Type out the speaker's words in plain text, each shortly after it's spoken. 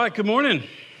All right, good morning.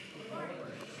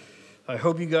 I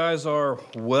hope you guys are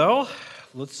well.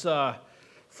 Let's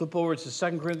flip over to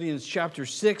 2 Corinthians chapter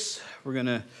 6. We're going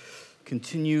to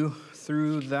continue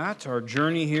through that, our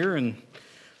journey here in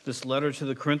this letter to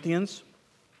the Corinthians.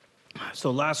 So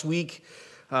last week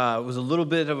was a little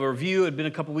bit of a review. It had been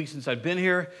a couple weeks since I'd been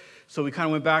here. So we kind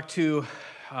of went back to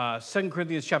 2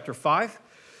 Corinthians chapter 5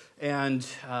 and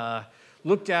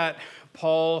looked at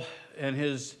Paul and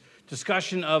his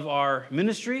discussion of our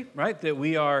ministry, right? That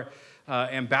we are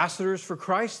ambassadors for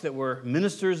Christ, that we're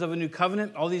ministers of a new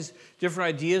covenant, all these different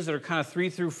ideas that are kind of 3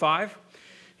 through 5.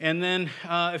 And then,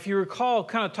 if you recall,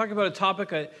 kind of talking about a topic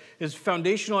that is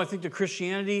foundational, I think, to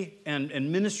Christianity and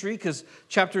ministry, because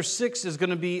chapter 6 is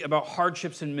going to be about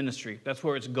hardships in ministry. That's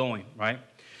where it's going, right?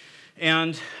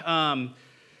 And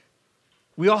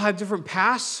we all have different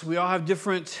paths. We all have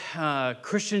different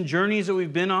Christian journeys that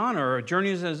we've been on, or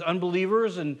journeys as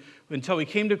unbelievers and until we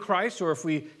came to Christ, or if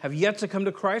we have yet to come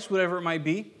to Christ, whatever it might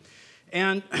be.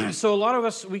 And so a lot of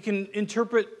us, we can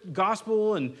interpret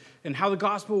gospel and how the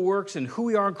gospel works and who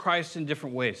we are in Christ in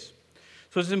different ways.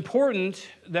 So it's important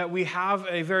that we have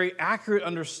a very accurate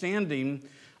understanding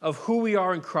of who we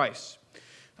are in Christ.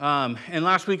 And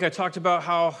last week I talked about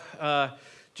how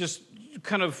just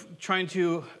kind of trying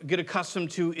to get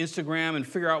accustomed to Instagram and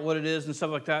figure out what it is and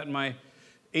stuff like that in my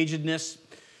agedness.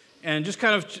 And just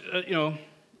kind of,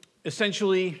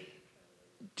 essentially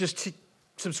just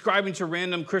subscribing to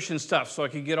random Christian stuff so I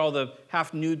could get all the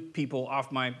half-nude people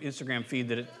off my Instagram feed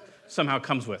that it somehow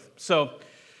comes with. So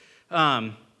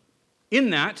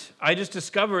in that, I just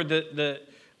discovered that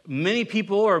many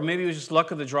people, or maybe it was just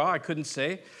luck of the draw, I couldn't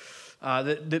say,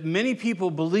 that many people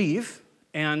believe,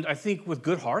 and I think with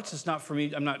good hearts, it's not for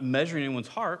me, I'm not measuring anyone's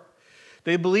heart,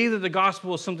 they believe that the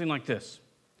gospel is something like this,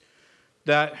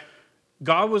 that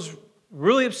God was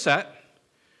really upset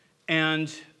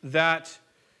and that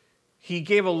he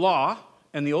gave a law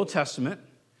in the Old Testament,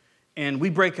 and we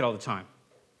break it all the time,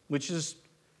 which is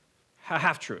a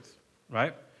half-truth,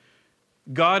 right?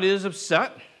 God is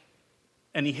upset,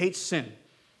 and he hates sin.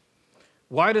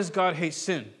 Why does God hate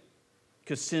sin?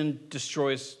 Because sin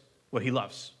destroys what he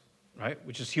loves, right?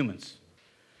 Which is humans.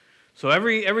 So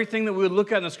everything that we would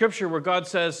look at in the scripture where God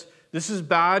says, this is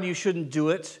bad, you shouldn't do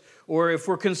it, or if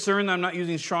we're concerned that I'm not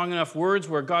using strong enough words,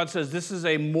 where God says this is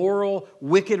a moral,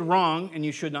 wicked wrong, and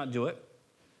you should not do it,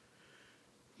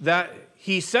 that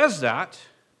he says that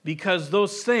because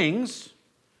those things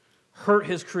hurt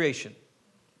his creation,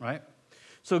 right?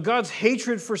 So God's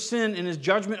hatred for sin and his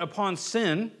judgment upon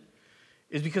sin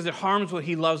is because it harms what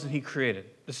he loves and he created.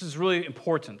 This is really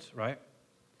important, right?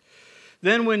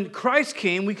 Then when Christ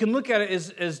came, we can look at it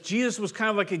as Jesus was kind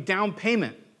of like a down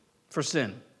payment for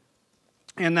sin.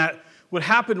 And that what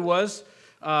happened was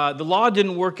the law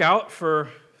didn't work out for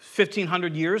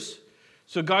 1,500 years.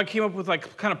 So God came up with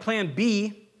like kind of plan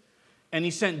B, and he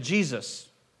sent Jesus.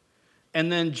 And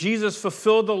then Jesus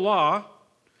fulfilled the law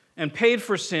and paid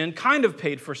for sin, kind of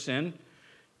paid for sin,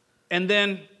 and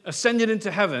then ascended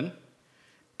into heaven.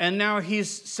 And now he's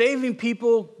saving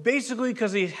people basically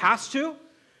because he has to,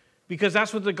 because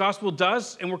that's what the gospel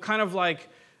does, and we're kind of like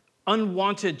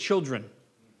unwanted children.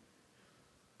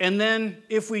 And then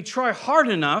if we try hard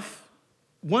enough,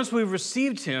 once we've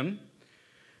received him,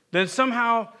 then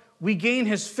somehow we gain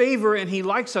his favor and he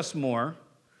likes us more,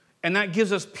 and that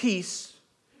gives us peace,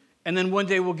 and then one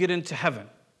day we'll get into heaven.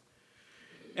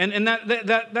 And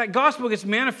that gospel gets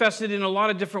manifested in a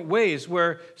lot of different ways,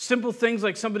 where simple things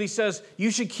like somebody says, you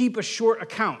should keep a short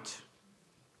account,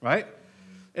 right?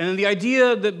 And the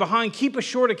idea that behind keep a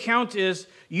short account is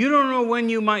you don't know when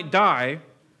you might die,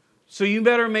 so you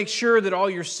better make sure that all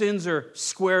your sins are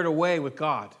squared away with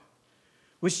God,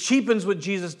 which cheapens what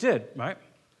Jesus did, right?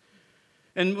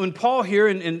 And when Paul here,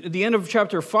 in the end of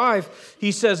chapter 5,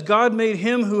 he says, God made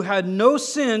him who had no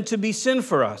sin to be sin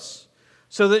for us,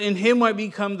 so that in him might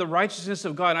become the righteousness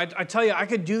of God. And I tell you, I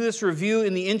could do this review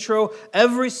in the intro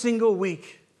every single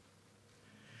week.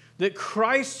 That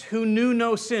Christ, who knew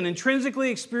no sin,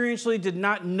 intrinsically, experientially did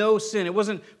not know sin. It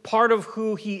wasn't part of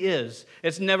who he is.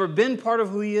 It's never been part of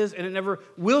who he is, and it never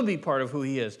will be part of who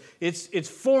he is. It's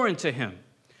foreign to him.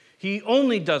 He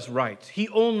only does right. He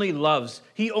only loves.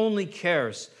 He only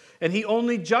cares. And he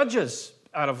only judges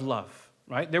out of love,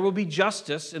 right? There will be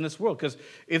justice in this world, because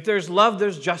if there's love,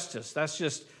 there's justice. That's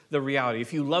just the reality.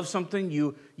 If you love something,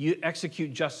 you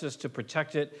execute justice to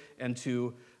protect it and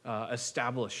to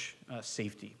establish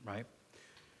safety, right?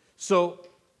 So,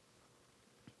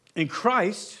 in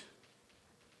Christ,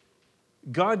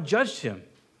 God judged him.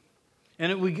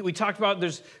 And we talked about,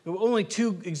 there's only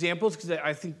 2 examples, because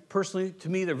I think personally, to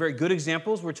me, they're very good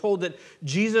examples. We're told that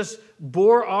Jesus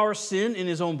bore our sin in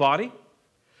his own body.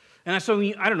 And so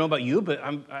I don't know about you, but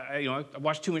I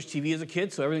watched too much TV as a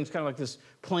kid, so everything's kind of like this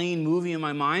plain movie in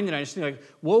my mind, and I just think, like,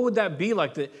 what would that be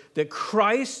like, that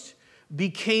Christ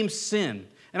became sin?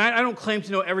 And I don't claim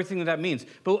to know everything that means,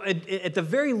 but at the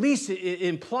very least, it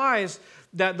implies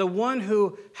that the one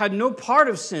who had no part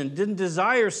of sin, didn't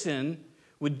desire sin,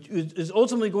 is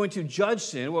ultimately going to judge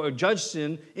sin, or judge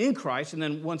sin in Christ, and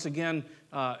then once again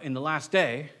in the last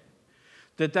day,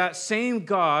 that same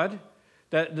God,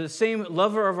 that the same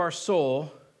lover of our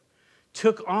soul,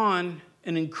 took on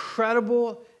an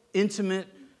incredible, intimate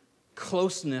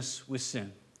closeness with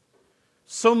sin.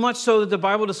 So much so that the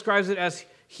Bible describes it as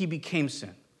he became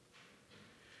sin.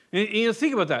 And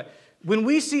think about that. When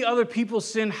we see other people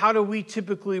sin, how do we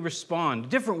typically respond?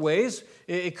 Different ways.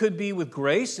 It could be with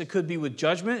grace. It could be with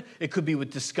judgment. It could be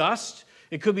with disgust.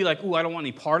 It could be like, ooh, I don't want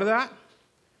any part of that.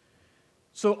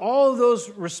 So all of those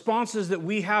responses that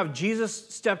we have, Jesus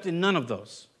stepped in none of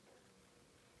those.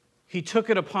 He took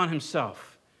it upon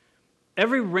himself.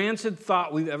 Every rancid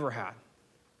thought we've ever had,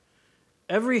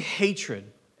 every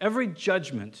hatred, every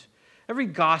judgment, every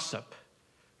gossip,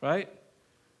 right?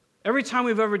 Every time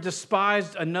we've ever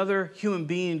despised another human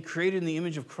being created in the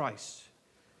image of Christ,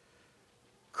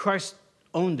 Christ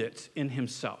owned it in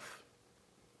himself.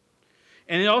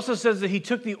 And it also says that he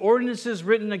took the ordinances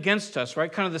written against us, right?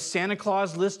 Kind of the Santa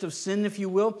Claus list of sin, if you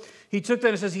will. He took that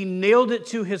and it says he nailed it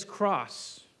to his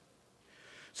cross.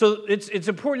 So it's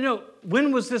important to know,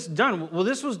 when was this done? Well,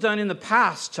 this was done in the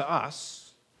past to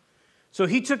us. So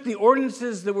he took the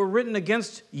ordinances that were written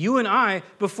against you and I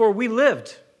before we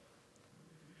lived.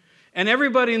 And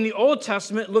everybody in the Old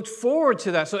Testament looked forward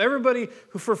to that. So everybody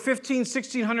who for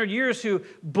 1,600 years, who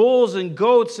bulls and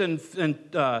goats and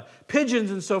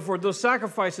pigeons and so forth, those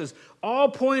sacrifices, all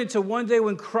pointed to one day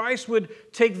when Christ would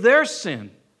take their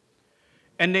sin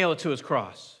and nail it to his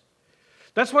cross.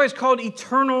 That's why it's called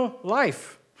eternal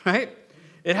life, right?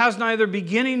 It has neither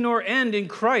beginning nor end in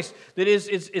Christ. That is,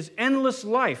 it's endless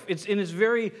life. It's in its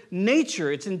very nature.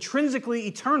 It's intrinsically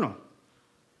eternal.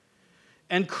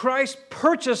 And Christ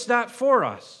purchased that for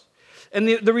us. And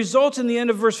the result in the end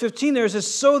of verse 15 there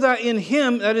is so that in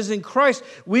him, that is in Christ,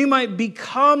 we might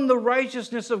become the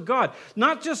righteousness of God.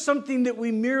 Not just something that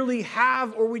we merely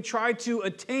have or we try to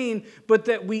attain, but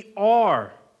that we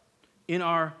are in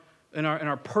our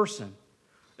person.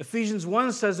 Ephesians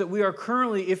 1 says that we are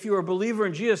currently, if you are a believer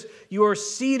in Jesus, you are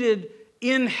seated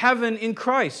in heaven in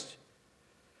Christ.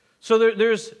 So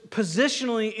there's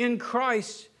positionally in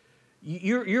Christ,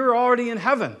 you're already in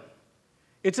heaven.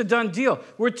 It's a done deal.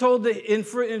 We're told that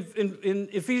in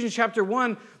Ephesians chapter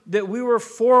 1 that we were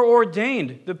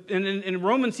foreordained. And in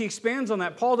Romans he expands on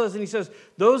that. Paul does, and he says,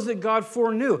 those that God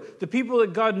foreknew, the people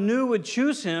that God knew would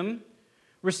choose him,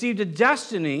 received a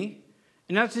destiny,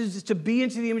 and that's to be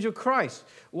into the image of Christ.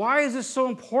 Why is this so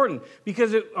important?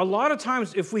 Because a lot of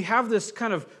times if we have this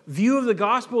kind of view of the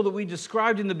gospel that we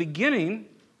described in the beginning,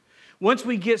 once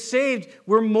we get saved,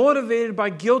 we're motivated by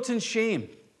guilt and shame.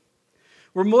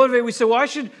 We're motivated. We say, well,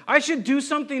 I should do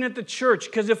something at the church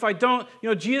because if I don't,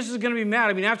 Jesus is going to be mad.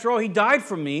 I mean, after all, he died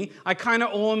for me. I kind of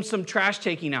owe him some trash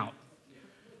taking out,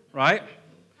 right?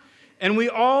 And we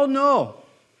all know,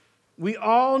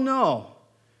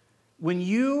 when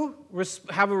you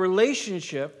have a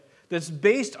relationship that's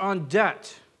based on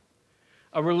debt,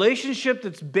 a relationship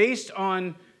that's based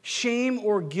on shame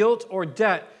or guilt or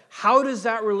debt, how does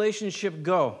that relationship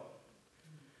go?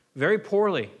 Very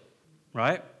poorly,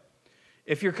 right?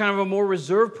 If you're kind of a more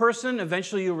reserved person,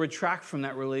 eventually you'll retract from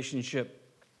that relationship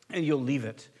and you'll leave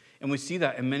it. And we see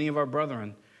that in many of our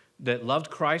brethren that loved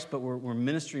Christ but were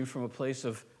ministering from a place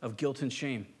of guilt and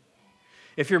shame.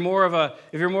 If you're more of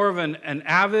an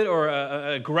avid or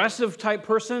an aggressive type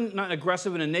person, not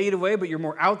aggressive in a negative way, but you're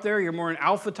more out there, you're more an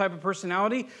alpha type of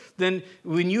personality, then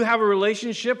when you have a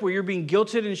relationship where you're being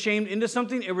guilted and shamed into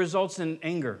something, it results in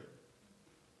anger,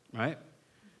 right?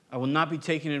 I will not be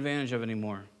taken advantage of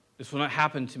anymore. This will not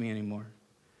happen to me anymore.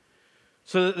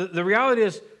 So the reality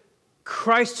is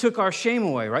Christ took our shame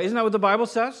away, right? Isn't that what the Bible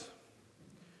says?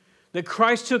 That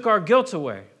Christ took our guilt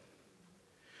away.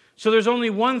 So there's only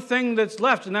one thing that's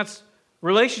left, and that's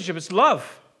relationship. It's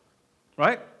love,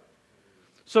 right?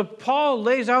 So Paul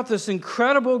lays out this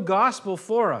incredible gospel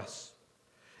for us.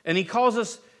 And he calls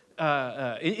us,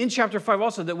 in chapter 5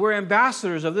 also, that we're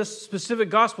ambassadors of this specific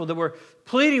gospel, that we're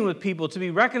pleading with people to be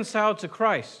reconciled to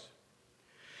Christ.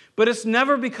 But it's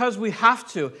never because we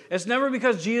have to. It's never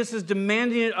because Jesus is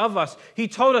demanding it of us. He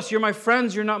told us, you're my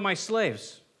friends, you're not my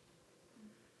slaves.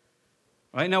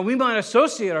 Right? Now, we might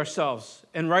associate ourselves,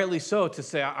 and rightly so, to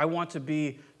say, I want to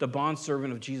be the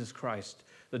bondservant of Jesus Christ.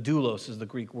 The doulos is the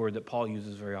Greek word that Paul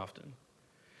uses very often.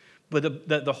 But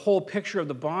the whole picture of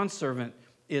the bondservant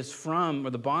is from,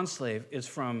 or the bondslave is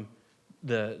from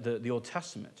the Old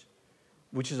Testament,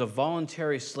 which is a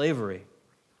voluntary slavery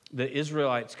that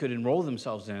Israelites could enroll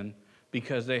themselves in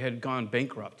because they had gone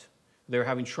bankrupt. They were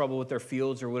having trouble with their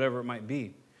fields or whatever it might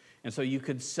be. And so you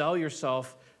could sell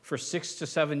yourself for 6 to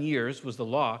 7 years was the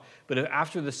law, but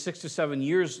after the 6 to 7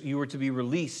 years, you were to be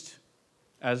released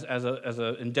as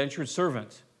an indentured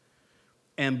servant.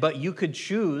 But you could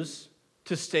choose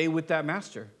to stay with that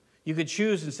master. You could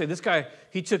choose and say, this guy,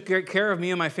 he took care of me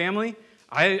and my family.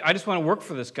 I just want to work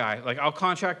for this guy. Like, I'll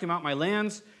contract him out my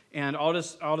lands, and I'll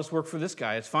just work for this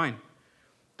guy. It's fine.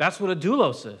 That's what a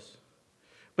doulos is.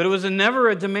 But it was never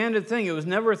a demanded thing. It was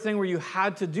never a thing where you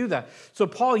had to do that. So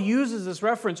Paul uses this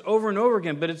reference over and over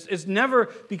again, but it's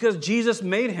never because Jesus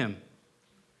made him.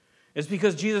 It's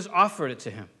because Jesus offered it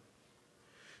to him.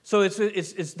 So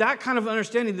it's that kind of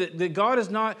understanding that God is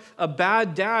not a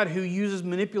bad dad who uses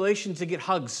manipulation to get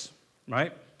hugs,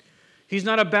 right? He's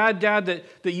not a bad dad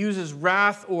that uses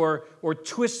wrath or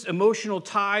twists emotional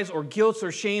ties or guilt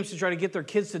or shames to try to get their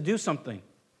kids to do something.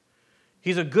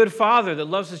 He's a good father that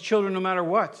loves his children no matter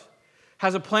what,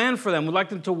 has a plan for them, would like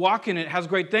them to walk in it, has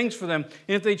great things for them.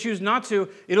 And if they choose not to,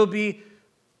 it'll be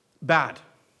bad,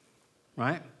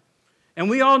 right? And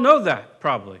we all know that,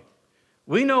 probably.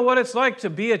 We know what it's like to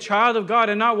be a child of God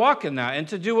and not walk in that and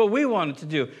to do what we wanted to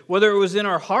do, whether it was in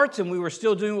our hearts and we were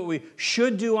still doing what we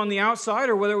should do on the outside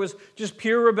or whether it was just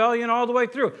pure rebellion all the way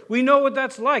through. We know what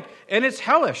that's like, and it's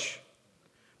hellish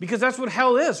because that's what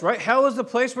hell is, right? Hell is the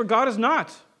place where God is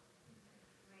not.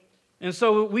 And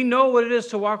so we know what it is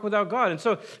to walk without God. And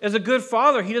so as a good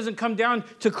father, he doesn't come down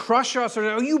to crush us or,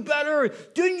 oh, you better.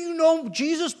 Didn't you know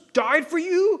Jesus died for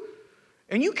you?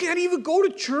 And you can't even go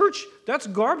to church? That's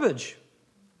garbage.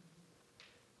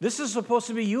 This is supposed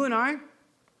to be you and I.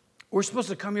 We're supposed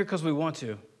to come here because we want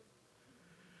to.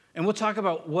 And we'll talk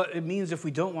about what it means if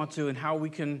we don't want to and how we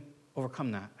can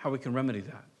overcome that, how we can remedy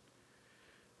that.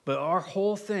 But our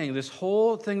whole thing, this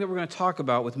whole thing that we're going to talk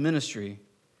about with ministry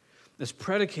is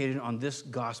predicated on this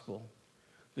gospel,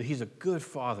 that he's a good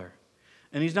father.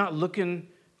 And he's not looking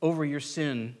over your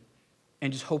sin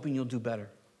and just hoping you'll do better.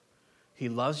 He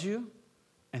loves you,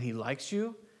 and he likes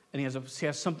you, and he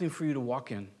has something for you to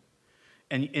walk in.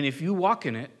 And if you walk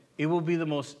in it, it will be the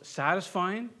most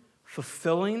satisfying,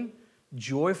 fulfilling,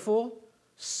 joyful,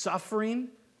 suffering,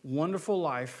 wonderful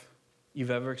life you've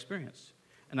ever experienced.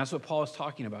 And that's what Paul is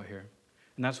talking about here.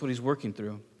 And that's what he's working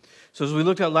through. So as we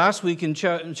looked at last week in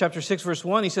chapter 6, verse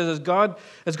 1, he says,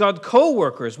 as God's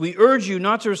co-workers, we urge you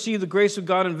not to receive the grace of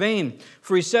God in vain.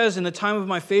 For he says, in the time of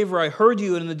my favor I heard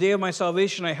you, and in the day of my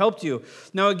salvation I helped you.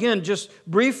 Now again, just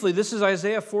briefly, this is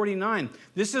Isaiah 49.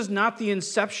 This is not the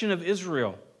inception of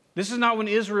Israel. This is not when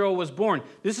Israel was born.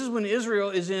 This is when Israel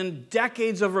is in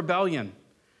decades of rebellion.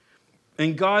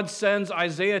 And God sends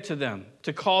Isaiah to them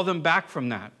to call them back from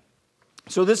that.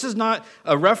 So this is not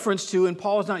a reference to, and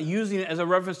Paul is not using it as a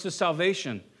reference to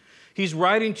salvation. He's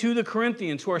writing to the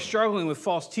Corinthians who are struggling with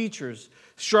false teachers,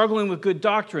 struggling with good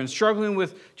doctrine, struggling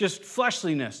with just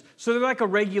fleshliness. So they're like a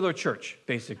regular church,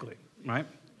 basically, right?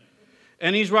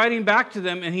 And he's writing back to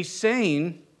them, and he's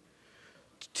saying,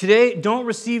 today, don't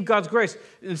receive God's grace.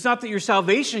 It's not that your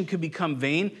salvation could become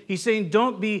vain. He's saying,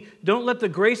 don't let the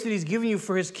grace that he's giving you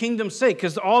for his kingdom's sake,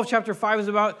 because all of chapter 5 is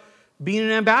about being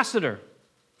an ambassador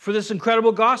for this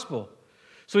incredible gospel.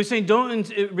 So he's saying, don't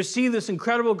receive this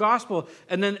incredible gospel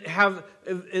and then have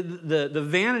the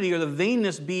vanity or the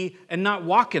vainness be and not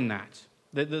walk in that.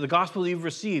 The gospel that you've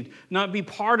received. Not be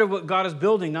part of what God is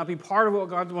building. Not be part of what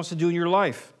God wants to do in your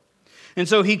life. And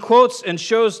so he quotes and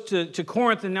shows to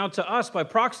Corinth and now to us by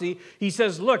proxy. He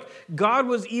says, look, God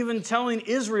was even telling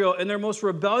Israel in their most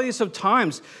rebellious of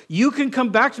times, you can come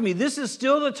back to me. This is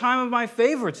still the time of my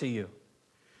favor to you.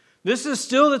 This is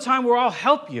still the time where I'll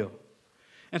help you.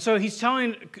 And so he's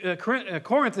telling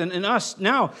Corinth and us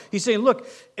now, he's saying, look,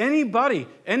 any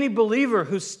believer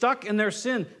who's stuck in their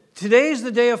sin, today's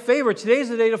the day of favor. Today's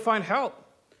the day to find help.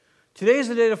 Today's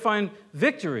the day to find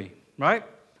victory, right?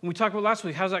 And we talked about last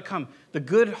week, how does that come? The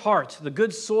good heart, the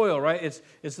good soil, right?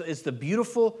 It's the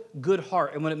beautiful, good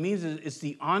heart. And what it means is it's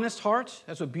the honest heart.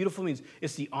 That's what beautiful means.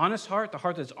 It's the honest heart, the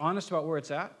heart that's honest about where it's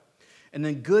at. And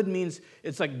then good means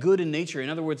it's like good in nature. In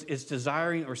other words, it's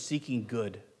desiring or seeking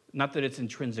good, not that it's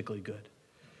intrinsically good.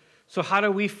 So how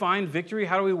do we find victory?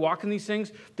 How do we walk in these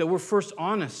things? That we're first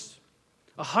honest,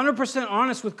 100%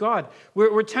 honest with God.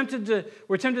 We're tempted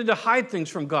to hide things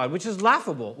from God, which is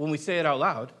laughable when we say it out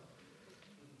loud.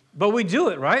 But we do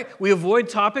it, right? We avoid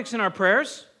topics in our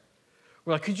prayers.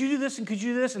 We're like, could you do this and could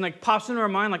you do this? And like pops into our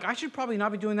mind, like, I should probably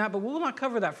not be doing that, but we'll not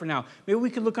cover that for now. Maybe we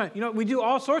could look on, we do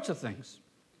all sorts of things.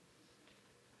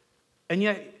 And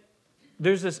yet,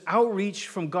 there's this outreach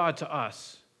from God to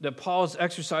us that Paul is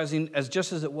exercising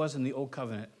just as it was in the Old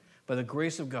Covenant, by the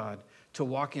grace of God, to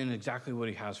walk in exactly what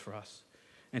he has for us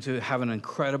and to have an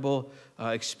incredible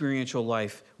experiential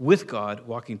life with God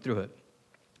walking through it.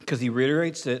 Because he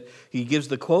reiterates it. He gives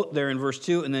the quote there in verse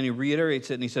 2, and then he reiterates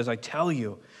it, and he says, I tell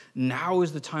you, now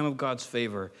is the time of God's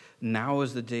favor. Now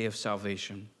is the day of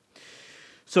salvation.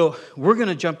 So we're going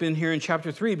to jump in here in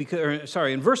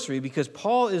in verse 3, because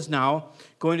Paul is now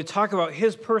going to talk about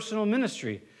his personal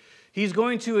ministry. He's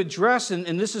going to address,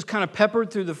 and this is kind of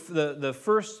peppered through the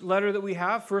first letter that we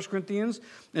have, 1 Corinthians.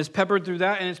 It's peppered through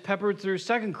that, and it's peppered through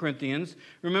 2 Corinthians.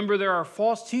 Remember, there are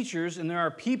false teachers, and there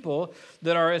are people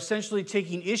that are essentially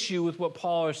taking issue with what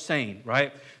Paul is saying,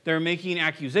 right? They're making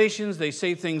accusations. They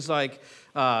say things like,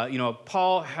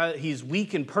 Paul, he's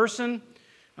weak in person,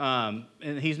 and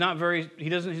he's not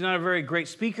a very great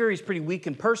speaker. He's pretty weak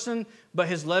in person, but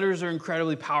his letters are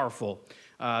incredibly powerful.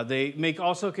 They make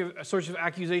all sorts of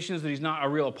accusations that he's not a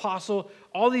real apostle,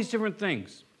 all these different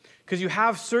things. Because you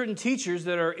have certain teachers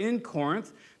that are in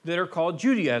Corinth that are called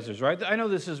Judaizers, right? I know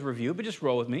this is review, but just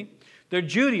roll with me. They're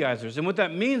Judaizers, and what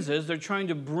that means is they're trying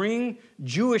to bring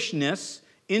Jewishness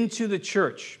into the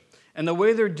church. And the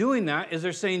way they're doing that is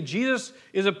they're saying Jesus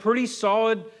is a pretty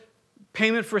solid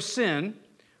payment for sin,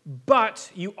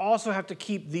 but you also have to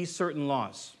keep these certain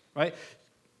laws, right?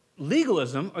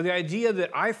 Legalism, or the idea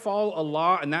that I follow a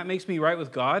law and that makes me right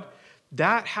with God,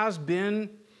 that has been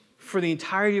for the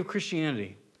entirety of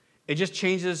Christianity. It just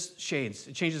changes shades.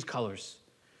 It changes colors.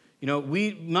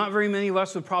 Not very many of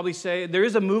us would probably say, there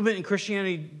is a movement in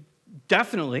Christianity,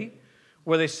 definitely,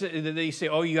 where they say,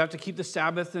 oh, you have to keep the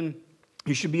Sabbath and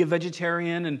you should be a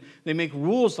vegetarian, and they make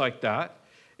rules like that.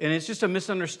 And it's just a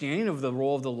misunderstanding of the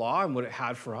role of the law and what it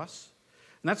had for us.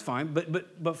 And that's fine,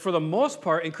 but for the most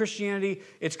part, in Christianity,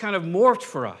 it's kind of morphed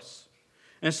for us.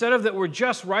 Instead of that we're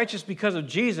just righteous because of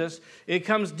Jesus, it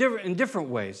comes in different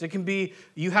ways. It can be,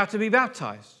 you have to be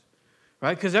baptized,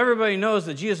 right? Because everybody knows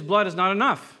that Jesus' blood is not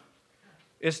enough.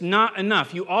 It's not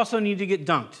enough. You also need to get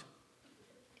dunked.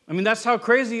 I mean, that's how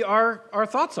crazy our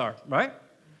thoughts are, right?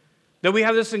 That we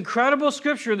have this incredible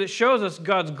scripture that shows us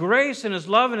God's grace and his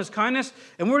love and his kindness,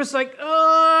 and we're just like,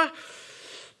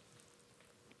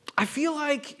 I feel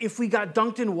like if we got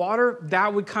dunked in water,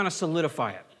 that would kind of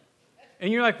solidify it.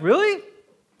 And you're like, really?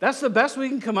 That's the best we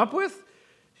can come up with?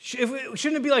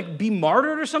 Shouldn't it be like be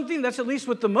martyred or something? That's at least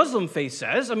what the Muslim faith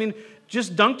says. I mean,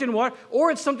 just dunked in water.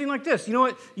 Or it's something like this. You know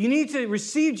what? You need to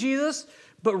receive Jesus,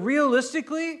 but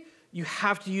realistically, you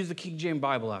have to use the King James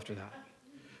Bible after that.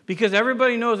 Because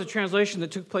everybody knows the translation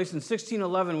that took place in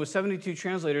 1611 with 72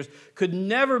 translators could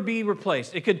never be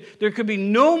replaced. There could be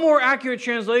no more accurate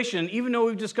translation, even though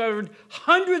we've discovered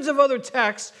hundreds of other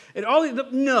texts.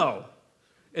 No.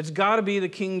 It's got to be the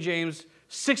King James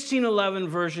 1611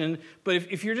 version. But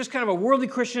if you're just kind of a worldly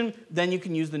Christian, then you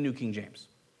can use the New King James.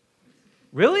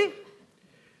 Really?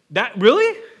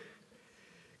 Really?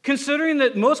 Considering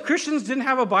that most Christians didn't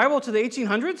have a Bible to the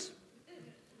 1800s?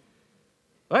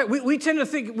 Right? We tend to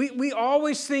think, we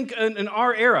always think in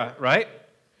our era, right?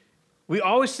 We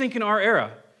always think in our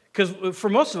era. Because for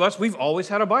most of us, we've always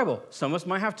had a Bible. Some of us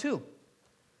might have two.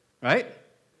 Right?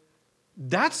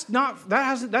 That's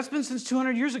been since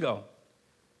 200 years ago.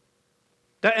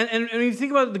 And you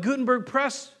think about it, the Gutenberg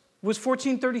Press was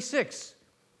 1436.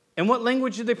 And what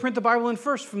language did they print the Bible in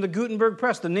first from the Gutenberg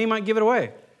Press? The name might give it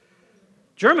away.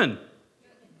 German.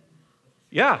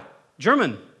 Yeah,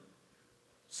 German.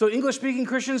 So English-speaking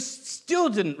Christians still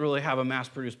didn't really have a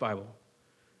mass-produced Bible.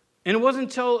 And it wasn't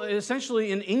until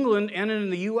essentially in England and in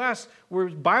the U.S. where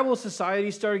Bible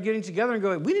societies started getting together and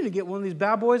going, we need to get one of these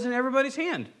bad boys in everybody's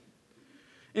hand.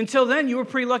 Until then, you were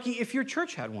pretty lucky if your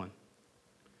church had one.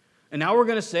 And now we're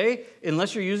going to say,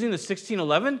 unless you're using the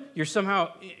 1611, you're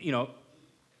somehow,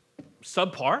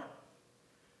 subpar.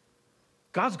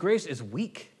 God's grace is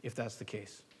weak if that's the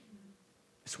case.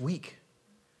 It's weak.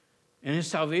 And his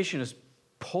salvation is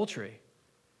paltry.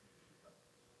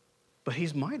 But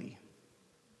he's mighty.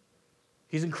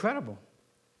 He's incredible.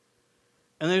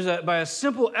 And by a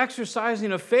simple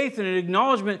exercising of faith and an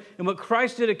acknowledgement in what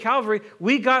Christ did at Calvary,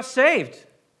 we got saved.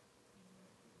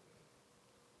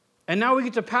 And now we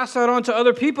get to pass that on to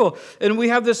other people. And we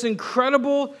have this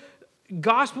incredible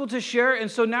gospel to share. And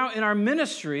so now in our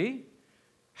ministry,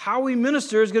 how we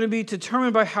minister is going to be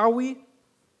determined by how we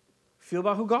feel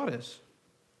about who God is.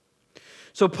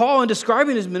 So Paul, in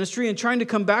describing his ministry and trying to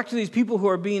come back to these people who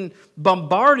are being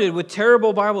bombarded with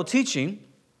terrible Bible teaching,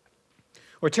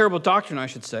 or terrible doctrine, I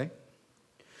should say,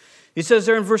 he says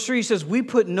there in verse 3, he says, we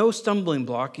put no stumbling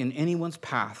block in anyone's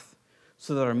path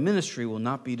so that our ministry will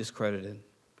not be discredited.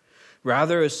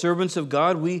 Rather, as servants of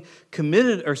God, we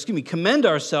commend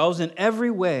ourselves in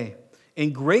every way,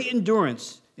 in great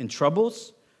endurance, in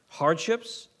troubles,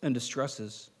 hardships, and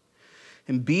distresses,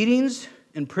 in beatings,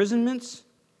 imprisonments,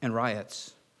 and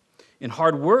riots, in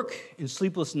hard work, in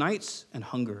sleepless nights and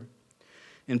hunger,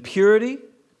 in purity,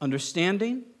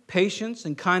 understanding, patience,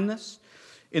 and kindness,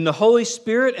 in the Holy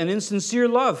Spirit and in sincere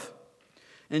love,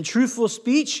 in truthful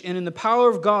speech and in the power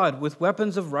of God, with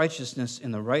weapons of righteousness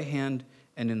in the right hand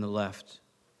and in the left,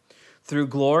 through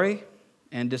glory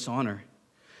and dishonor,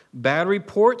 bad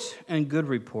report and good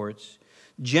reports,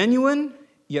 genuine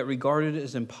yet regarded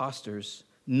as impostors,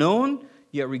 known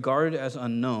yet regarded as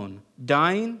unknown,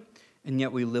 dying and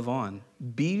yet we live on,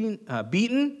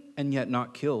 beaten and yet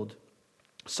not killed,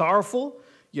 sorrowful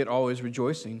yet always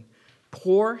rejoicing,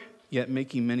 poor yet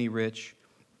making many rich,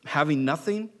 having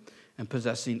nothing and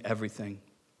possessing everything.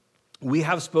 We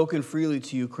have spoken freely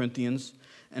to you, Corinthians,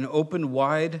 and opened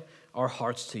wide our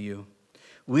hearts to you.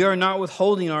 We are not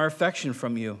withholding our affection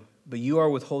from you, but you are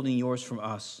withholding yours from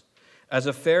us. As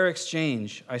a fair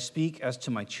exchange, I speak as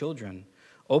to my children.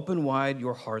 Open wide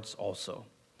your hearts also.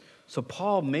 So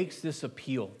Paul makes this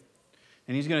appeal,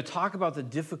 and he's going to talk about the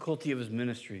difficulty of his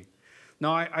ministry.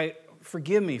 Now, I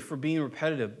forgive me for being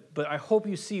repetitive, but I hope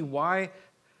you see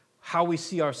how we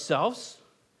see ourselves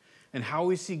and how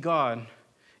we see God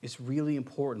is really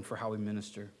important for how we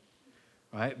minister,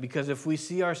 right? Because if we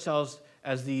see ourselves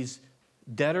as these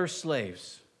debtor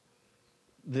slaves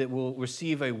that will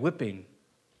receive a whipping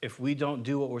if we don't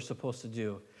do what we're supposed to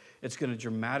do, it's going to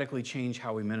dramatically change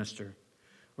how we minister.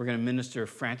 We're going to minister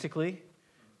frantically.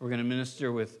 We're going to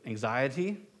minister with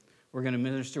anxiety. We're going to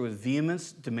minister with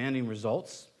vehemence, demanding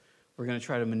results. We're going to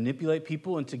try to manipulate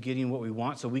people into getting what we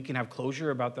want so we can have closure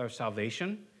about their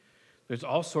salvation. There's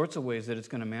all sorts of ways that it's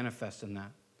going to manifest in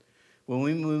that.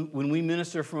 When we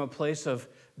minister from a place of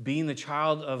being the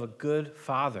child of a good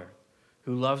father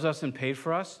who loves us and paid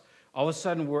for us, all of a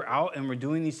sudden we're out and we're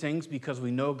doing these things because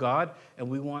we know God and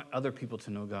we want other people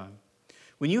to know God.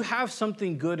 When you have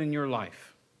something good in your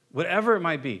life, whatever it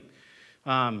might be,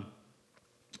 I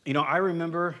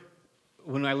remember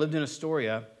when I lived in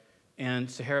Astoria and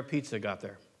Sahara Pizza got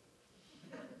there.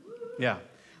 Yeah.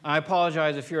 I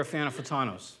apologize if you're a fan of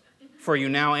Fatanos, for you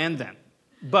now and then.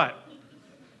 But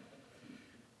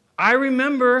I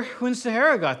remember when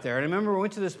Sahara got there, and I remember we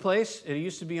went to this place. It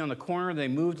used to be on the corner. They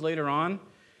moved later on,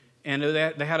 and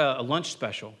they had a lunch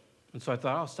special. And so I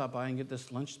thought, I'll stop by and get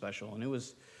this lunch special. And it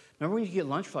was, remember when you could get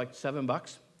lunch for like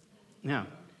 $7? Yeah,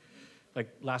 like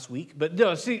last week. But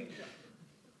no, see,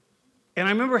 and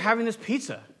I remember having this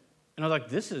pizza, and I was like,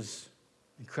 this is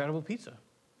incredible pizza.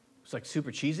 It was like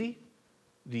super cheesy.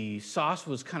 The sauce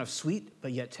was kind of sweet,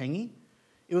 but yet tangy.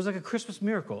 It was like a Christmas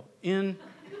miracle in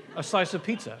a slice of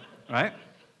pizza, right?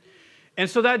 And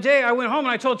so that day I went home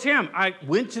and I told Tam, I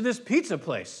went to this pizza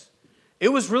place. It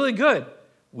was really good.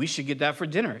 We should get that for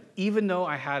dinner, even though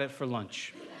I had it for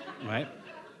lunch, right?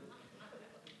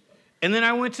 And then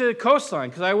I went to Coastline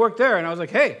because I worked there, and I was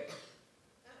like, hey,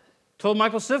 told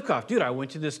Michael Sivkoff, dude, I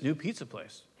went to this new pizza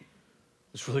place.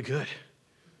 It's really good,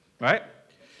 right?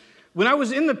 When I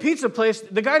was in the pizza place,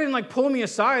 the guy didn't pull me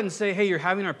aside and say, hey, you're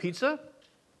having our pizza,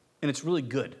 and it's really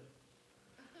good.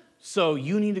 So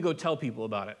you need to go tell people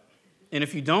about it. And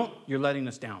if you don't, you're letting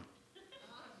us down.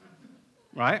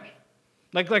 Right?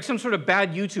 Like some sort of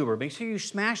bad YouTuber. Make sure you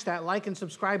smash that like and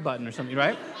subscribe button or something,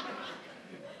 right?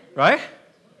 Right?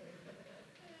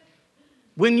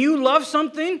 When you love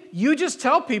something, you just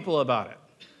tell people about it.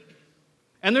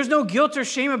 And there's no guilt or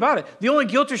shame about it. The only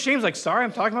guilt or shame is sorry,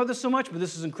 I'm talking about this so much, but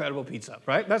this is incredible pizza,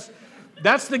 right?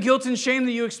 That's the guilt and shame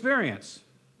that you experience,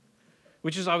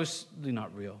 which is obviously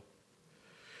not real.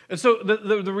 And so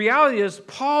the reality is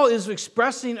Paul is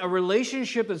expressing a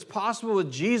relationship that's possible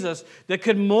with Jesus that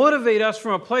could motivate us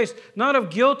from a place not of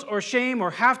guilt or shame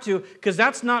or have to, because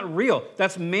that's not real.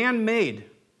 That's man-made.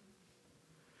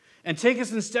 And take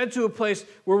us instead to a place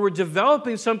where we're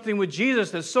developing something with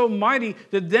Jesus that's so mighty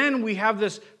that then we have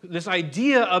this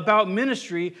idea about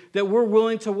ministry that we're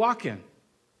willing to walk in.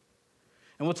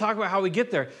 And we'll talk about how we get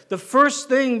there. The first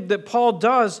thing that Paul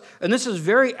does, and this is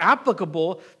very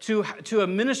applicable to a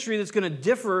ministry that's going to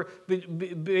differ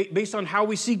based on how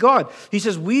we see God. He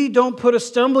says, we don't put a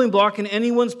stumbling block in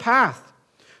anyone's path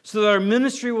so that our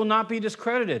ministry will not be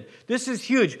discredited. This is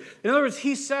huge. In other words,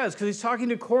 he says, because he's talking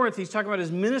to Corinth, he's talking about his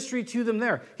ministry to them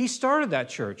there. He started that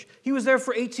church. He was there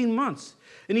for 18 months.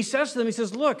 And he says to them, he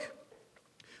says, look,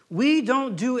 we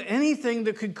don't do anything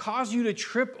that could cause you to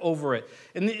trip over it.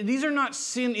 And these are not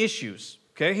sin issues,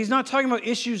 okay? He's not talking about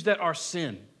issues that are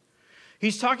sin.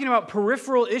 He's talking about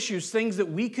peripheral issues, things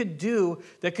that we could do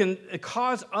that can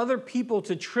cause other people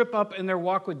to trip up in their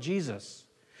walk with Jesus.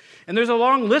 And there's a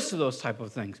long list of those type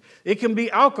of things. It can be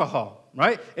alcohol,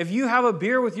 right? If you have a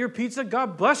beer with your pizza,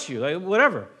 God bless you, like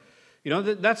whatever.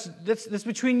 That's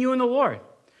between you and the Lord.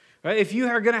 Right? If you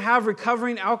are going to have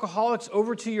recovering alcoholics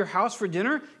over to your house for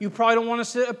dinner, you probably don't want to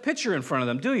sit a pitcher in front of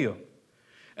them, do you?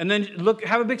 And then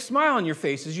have a big smile on your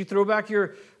face as you throw back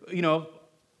your,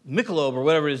 Michelob or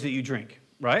whatever it is that you drink,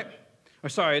 right? Or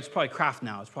sorry, it's probably craft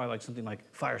now. It's probably like something like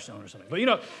Firestone or something.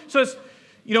 But so it's,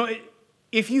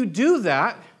 if you do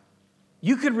that,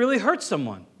 you could really hurt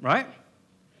someone, right?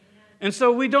 And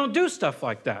so we don't do stuff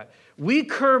like that. We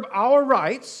curb our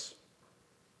rights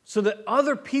so that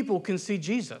other people can see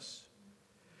Jesus.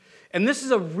 And this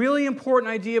is a really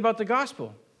important idea about the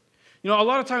gospel. A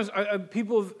lot of times I've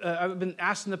been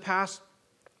asked in the past,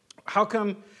 how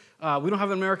come we don't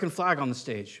have an American flag on the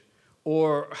stage?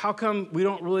 Or how come we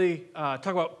don't really talk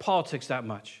about politics that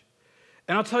much?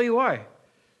 And I'll tell you why.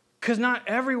 Because not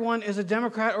everyone is a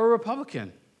Democrat or a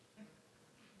Republican.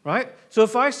 Right? So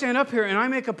if I stand up here and I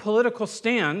make a political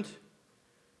stand,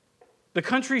 the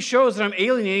country shows that I'm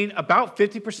alienating about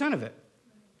 50% of it.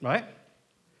 Right?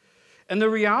 And the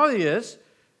reality is,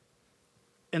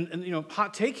 and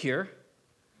hot take here,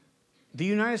 the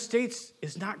United States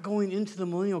is not going into the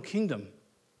millennial kingdom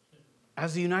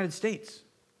as the United States.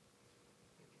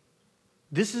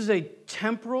 This is a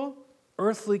temporal,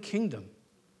 earthly kingdom.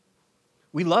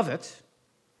 We love it,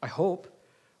 I hope.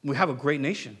 We have a great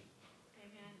nation.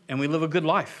 Amen. And we live a good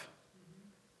life.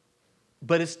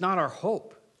 But it's not our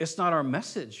hope. It's not our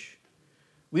message.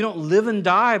 We don't live and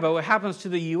die by what happens to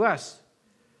the U.S.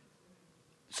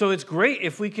 So it's great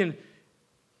if we can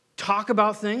talk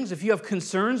about things. If you have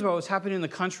concerns about what's happening in the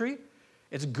country,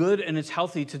 it's good and it's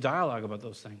healthy to dialogue about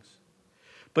those things.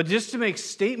 But just to make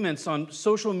statements on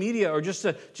social media or just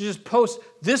to just post,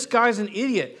 this guy's an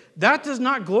idiot, that does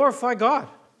not glorify God.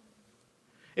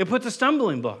 It puts a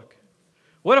stumbling block.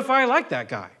 What if I like that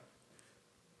guy?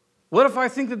 What if I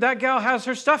think that gal has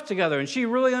her stuff together and she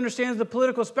really understands the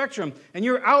political spectrum and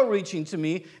you're outreaching to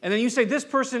me and then you say this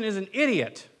person is an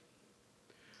idiot?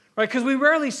 Right? Because we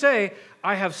rarely say,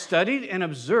 I have studied and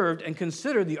observed and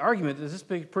considered the argument that this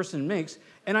big person makes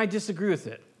and I disagree with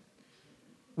it.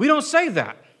 We don't say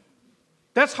that.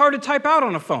 That's hard to type out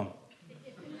on a phone.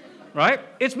 Right?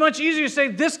 It's much easier to say,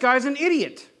 this guy's an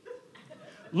idiot.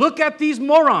 Look at these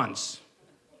morons.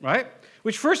 Right?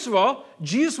 Which, first of all,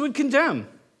 Jesus would condemn.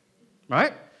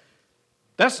 Right?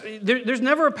 There's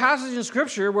never a passage in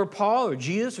Scripture where Paul or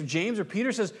Jesus or James or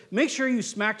Peter says, make sure you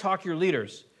smack talk your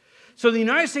leaders. So in the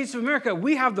United States of America,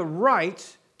 we have the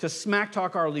right to smack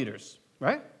talk our leaders.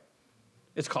 Right?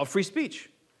 It's called free speech.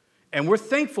 And we're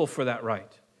thankful for that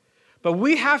right. But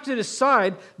we have to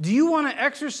decide, do you want to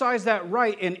exercise that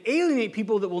right and alienate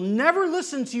people that will never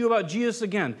listen to you about Jesus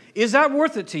again? Is that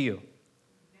worth it to you?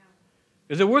 No.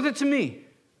 Is it worth it to me?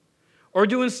 Or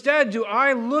do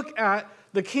I look at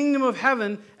the kingdom of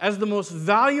heaven as the most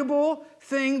valuable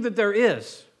thing that there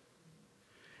is?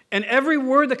 And every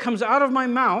word that comes out of my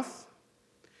mouth,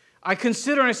 I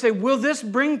consider and I say, will this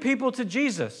bring people to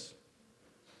Jesus?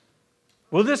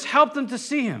 Will this help them to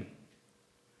see him?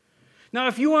 Now,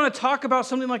 if you want to talk about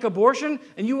something like abortion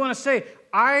and you want to say,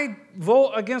 I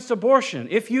vote against abortion,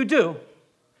 if you do,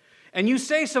 and you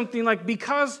say something like,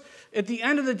 because at the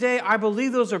end of the day, I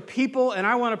believe those are people and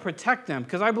I want to protect them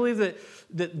because I believe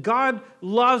that God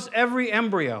loves every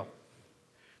embryo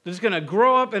that's going to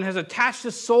grow up and has attached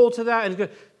his soul to that. And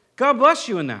God bless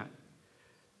you in that.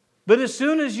 But as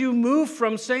soon as you move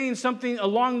from saying something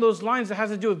along those lines that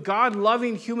has to do with God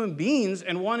loving human beings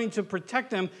and wanting to protect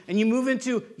them, and you move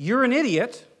into, you're an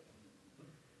idiot,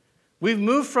 we've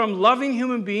moved from loving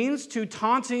human beings to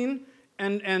taunting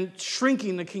and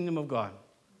shrinking the kingdom of God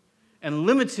and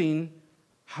limiting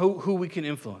who we can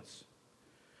influence.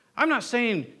 I'm not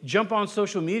saying jump on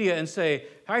social media and say,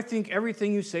 I think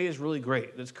everything you say is really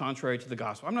great that's contrary to the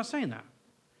gospel. I'm not saying that.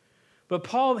 But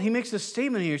Paul, he makes this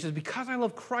statement here. He says, because I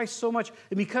love Christ so much,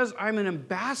 and because I'm an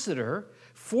ambassador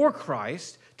for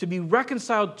Christ, to be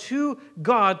reconciled to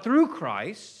God through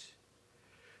Christ,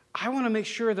 I want to make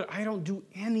sure that I don't do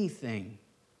anything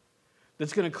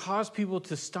that's going to cause people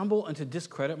to stumble and to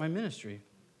discredit my ministry.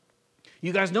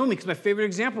 You guys know me because my favorite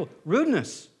example,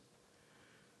 rudeness.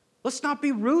 Let's not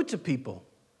be rude to people.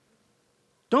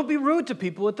 Don't be rude to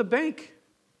people at the bank.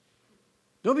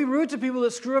 Don't be rude to people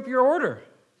that screw up your order.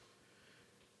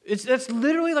 That's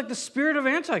literally like the spirit of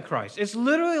Antichrist. It's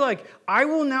literally like, I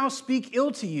will now speak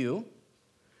ill to you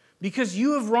because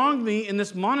you have wronged me in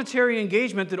this monetary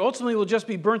engagement that ultimately will just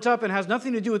be burnt up and has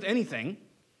nothing to do with anything,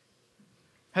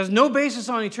 has no basis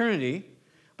on eternity,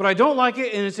 but I don't like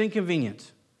it and it's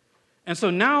inconvenient. And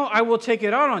so now I will take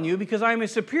it out on you because I am a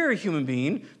superior human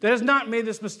being that has not made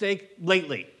this mistake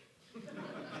lately.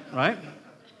 Right?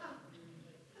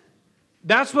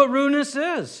 That's what rudeness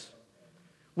is.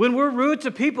 When we're rude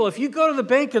to people, if you go to the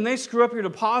bank and they screw up your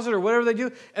deposit or whatever they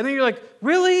do, and then you're like,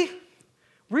 really?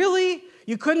 Really?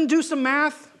 You couldn't do some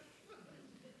math?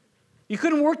 You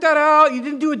couldn't work that out? You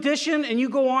didn't do addition? And you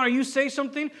go on or you say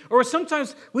something? Or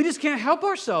sometimes we just can't help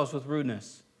ourselves with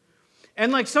rudeness.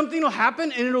 And like something will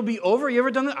happen and it'll be over. You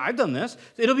ever done that? I've done this.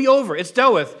 It'll be over. It's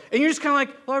dealt with. And you're just kind of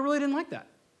like, well, I really didn't like that.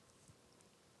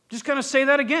 Just kind of say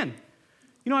that again.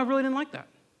 I really didn't like that.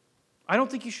 I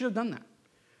don't think you should have done that.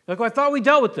 Like, well, I thought we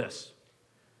dealt with this.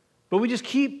 But we just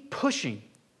keep pushing.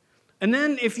 And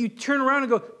then if you turn around and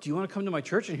go, do you want to come to my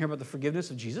church and hear about the forgiveness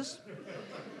of Jesus?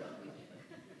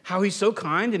 How he's so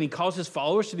kind and he calls his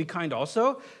followers to be kind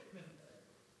also?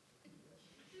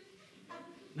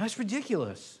 That's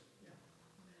ridiculous.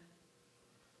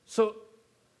 So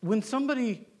when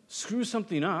somebody screws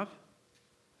something up,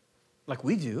 like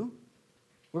we do,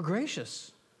 we're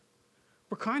gracious.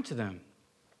 We're kind to them.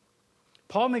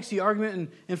 Paul makes the argument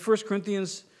in 1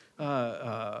 Corinthians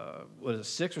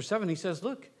 6 or 7. He says,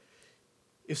 look,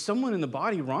 if someone in the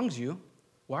body wrongs you,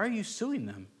 why are you suing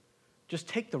them? Just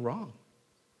take the wrong.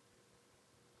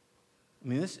 I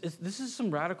mean, this is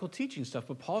some radical teaching stuff,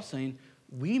 but Paul's saying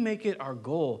we make it our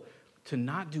goal to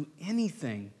not do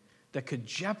anything that could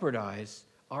jeopardize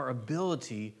our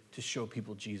ability to show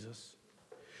people Jesus.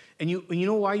 And you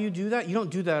know why you do that? You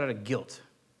don't do that out of guilt.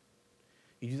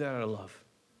 You do that out of love.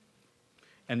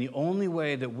 And the only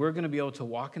way that we're going to be able to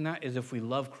walk in that is if we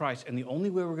love Christ. And the only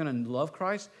way we're going to love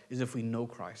Christ is if we know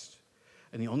Christ.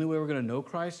 And the only way we're going to know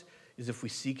Christ is if we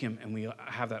seek him and we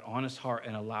have that honest heart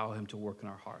and allow him to work in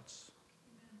our hearts.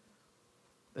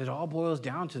 It all boils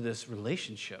down to this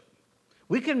relationship.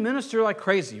 We can minister like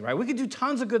crazy, right? We can do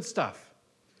tons of good stuff.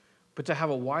 But to have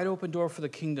a wide open door for the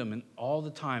kingdom and all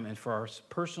the time and for our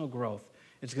personal growth,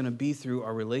 it's going to be through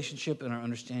our relationship and our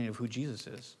understanding of who Jesus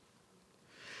is.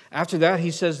 After that,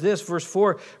 he says this, verse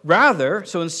 4, rather,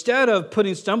 so instead of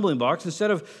putting stumbling blocks, instead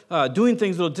of doing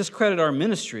things that will discredit our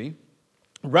ministry,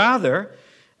 rather,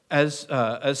 as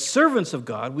servants of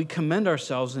God, we commend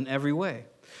ourselves in every way.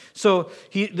 So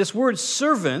this word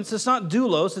servants, it's not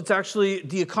doulos, it's actually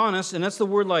diakonos, and that's the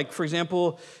word like, for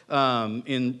example,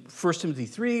 in 1 Timothy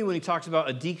 3, when he talks about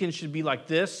a deacon should be like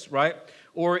this, right?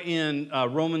 Or in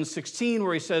Romans 16,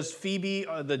 where he says Phoebe,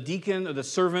 the deacon or the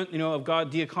servant, of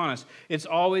God, diakonos. It's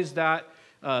always that,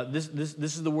 this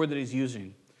is the word that he's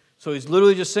using. So he's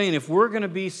literally just saying, if we're going to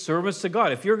be servants to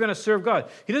God, if you're going to serve God,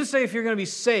 he doesn't say if you're going to be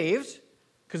saved,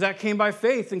 because that came by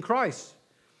faith in Christ.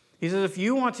 He says if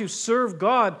you want to serve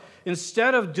God,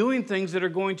 instead of doing things that are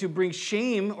going to bring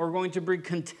shame or going to bring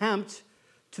contempt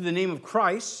to the name of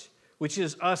Christ, which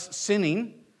is us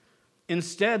sinning,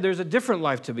 instead there's a different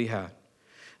life to be had.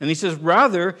 And he says,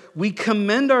 rather, we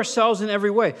commend ourselves in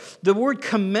every way. The word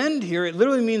commend here, it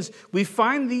literally means we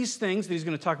find these things that he's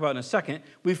going to talk about in a second.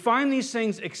 We find these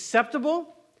things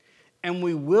acceptable and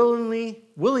we willingly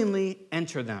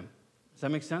enter them. Does that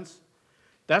make sense?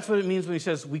 That's what it means when he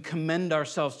says we commend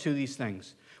ourselves to these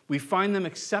things. We find them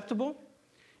acceptable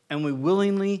and we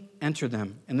willingly enter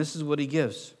them. And this is what he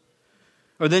gives.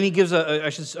 Or then he gives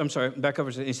back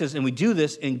up. He says, and we do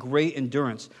this in great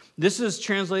endurance. This is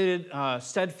translated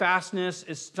steadfastness.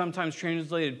 It's sometimes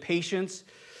translated patience.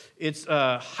 It's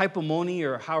hypomone,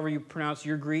 or however you pronounce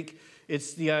your Greek.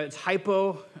 It's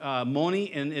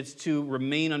hypomone, and it's to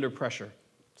remain under pressure.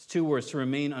 It's two words, to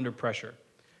remain under pressure.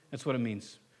 That's what it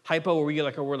means. Hypo, where we get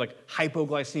like a word like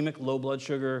hypoglycemic, low blood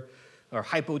sugar, or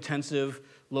hypotensive,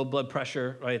 low blood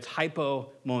pressure. Right? It's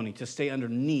hypomone, to stay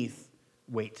underneath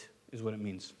weight, is what it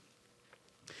means.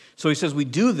 So he says we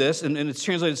do this, and it's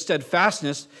translated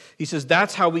steadfastness. He says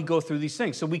that's how we go through these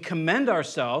things. So we commend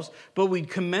ourselves, but we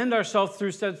commend ourselves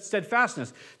through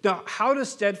steadfastness. Now, how does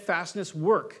steadfastness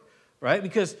work, right?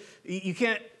 Because you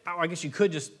can't, I guess you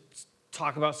could just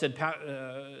talk about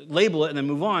label it and then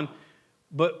move on,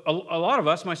 but a lot of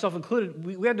us, myself included,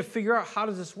 we had to figure out how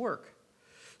does this work.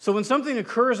 So when something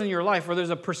occurs in your life, or there's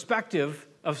a perspective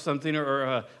of something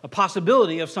or a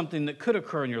possibility of something that could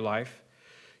occur in your life,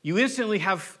 you instantly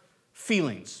have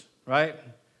feelings, right?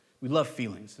 We love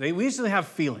feelings. We instantly have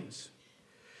feelings.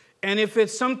 And if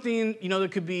it's something,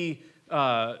 that could be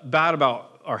bad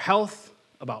about our health,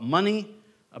 about money,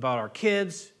 about our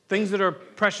kids, things that are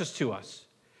precious to us,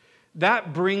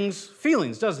 that brings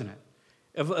feelings, doesn't it?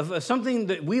 If something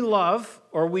that we love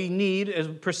or we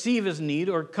need, perceive as need,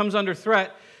 or comes under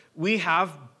threat, we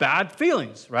have bad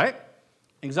feelings, right?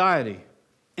 Anxiety,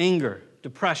 anger,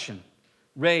 depression,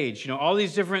 rage, all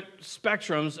these different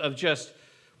spectrums of just,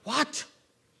 what?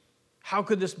 How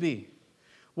could this be?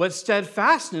 What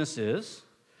steadfastness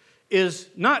is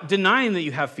not denying that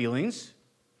you have feelings,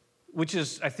 which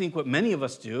is, I think, what many of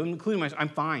us do, including myself. I'm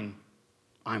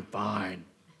fine,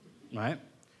 right?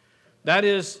 That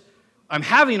is, I'm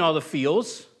having all the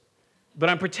feels, but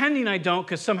I'm pretending I don't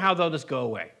because somehow they'll just go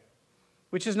away,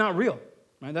 which is not real,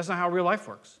 right? That's not how real life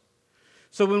works.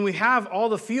 So when we have all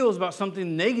the feels about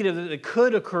something negative that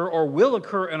could occur or will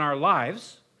occur in our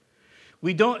lives,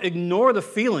 we don't ignore the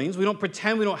feelings. We don't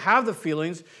pretend we don't have the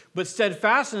feelings, but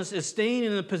steadfastness is staying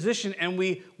in the position and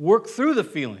we work through the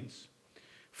feelings.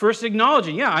 First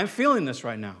acknowledging, yeah, I'm feeling this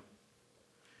right now.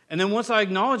 And then once I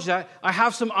acknowledge that, I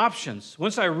have some options.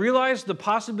 Once I realize the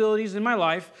possibilities in my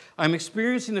life, I'm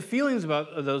experiencing feelings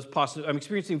about those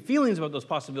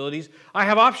possibilities, I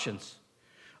have options.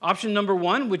 Option number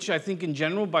one, which I think in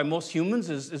general by most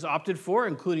humans is opted for,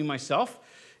 including myself,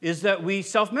 is that we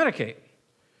self-medicate.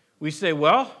 We say,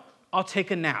 well, I'll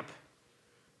take a nap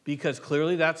because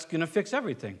clearly that's going to fix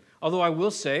everything. Although I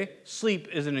will say sleep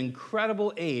is an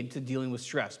incredible aid to dealing with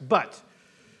stress. But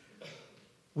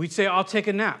we say, I'll take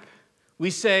a nap. We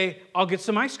say, I'll get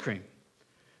some ice cream.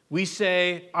 We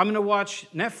say, I'm going to watch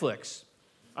Netflix.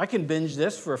 I can binge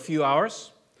this for a few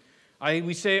hours.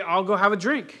 We say, I'll go have a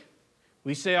drink.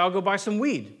 We say, I'll go buy some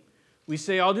weed. We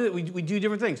say, I'll do it. We do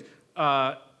different things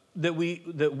that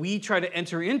we try to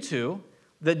enter into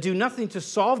that do nothing to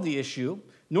solve the issue,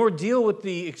 nor deal with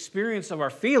the experience of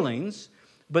our feelings,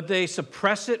 but they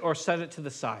suppress it or set it to the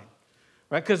side,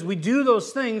 right? Because we do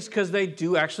those things because they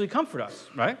do actually comfort us,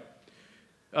 right?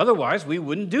 Otherwise, we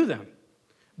wouldn't do them.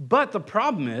 But the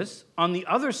problem is, on the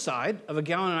other side of a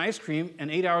gallon of ice cream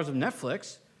and 8 hours of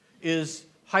Netflix is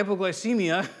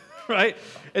hypoglycemia, right?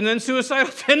 And then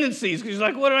suicidal tendencies, because you're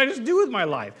like, what did I just do with my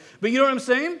life? But you know what I'm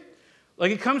saying?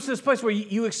 Like, it comes to this place where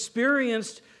you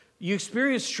experienced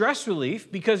stress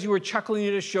relief because you were chuckling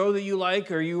at a show that you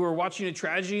like, or you were watching a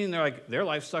tragedy and they're like, their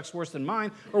life sucks worse than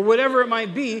mine, or whatever it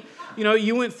might be.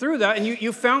 You went through that and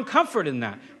you found comfort in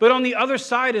that. But on the other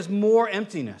side is more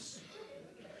emptiness.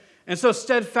 And so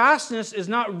steadfastness is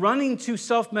not running to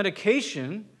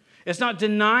self-medication. It's not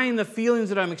denying the feelings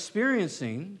that I'm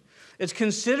experiencing. It's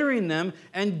considering them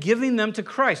and giving them to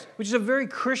Christ, which is a very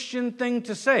Christian thing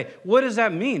to say. What does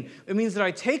that mean? It means that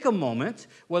I take a moment,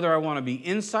 whether I want to be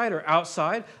inside or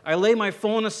outside. I lay my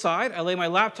phone aside. I lay my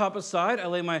laptop aside. I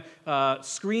lay my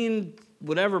screen,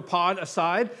 whatever pod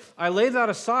aside. I lay that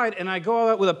aside and I go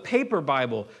out with a paper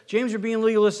Bible. James, you're being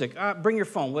legalistic. Bring your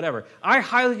phone, whatever. I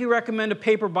highly recommend a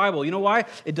paper Bible. You know why?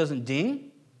 It doesn't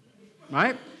ding,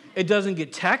 right? It doesn't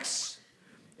get texts.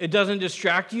 It doesn't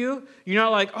distract you. You're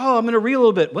not like, oh, I'm going to read a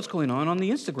little bit. What's going on the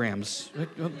Instagrams?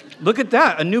 Look at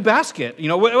that, a new basket,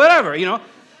 whatever,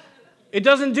 It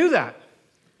doesn't do that.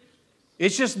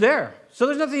 It's just there. So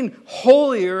there's nothing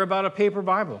holier about a paper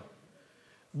Bible.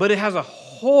 But it has a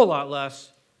whole lot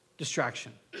less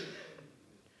distraction.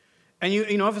 And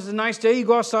if it's a nice day, you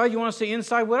go outside, you want to stay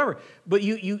inside, whatever. But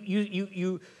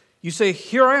you say,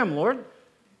 here I am, Lord.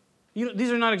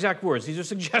 These are not exact words. These are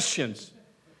suggestions.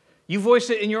 You voice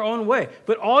it in your own way.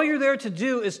 But all you're there to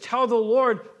do is tell the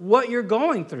Lord what you're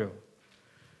going through.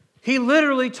 He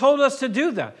literally told us to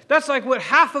do that. That's like what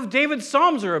half of David's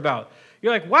Psalms are about.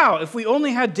 You're like, wow, if we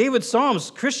only had David's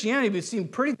Psalms, Christianity would seem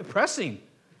pretty depressing.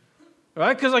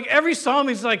 Right? Because like every psalm,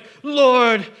 he's like,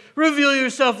 Lord, reveal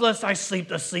yourself lest I sleep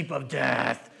the sleep of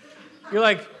death. You're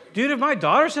like, dude, if my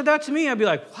daughter said that to me, I'd be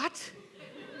like, what?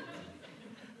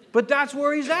 But that's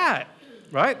where he's at,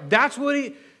 right? That's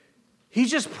what he's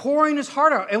just pouring his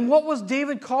heart out. And what was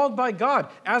David called by God?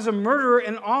 As a murderer,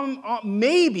 and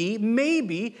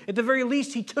maybe, at the very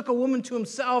least, he took a woman to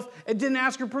himself and didn't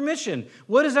ask her permission.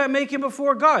 What does that make him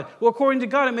before God? Well, according to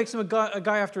God, it makes him a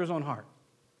guy after his own heart.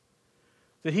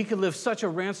 That he could live such a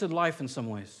rancid life in some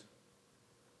ways.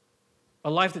 A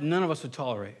life that none of us would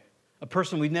tolerate. A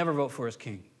person we'd never vote for as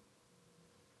king.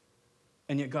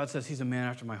 And yet God says he's a man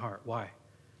after my heart. Why?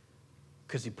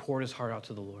 Because he poured his heart out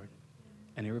to the Lord.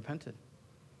 And he repented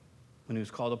when he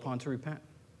was called upon to repent,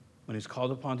 when he was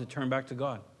called upon to turn back to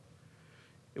God.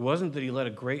 It wasn't that he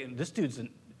led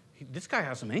this guy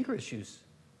has some anger issues.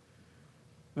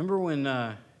 Remember when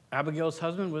Abigail's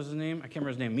husband, was his name? I can't remember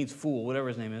his name. It means fool, whatever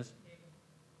his name is.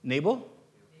 Nabal?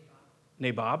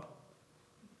 Nabob?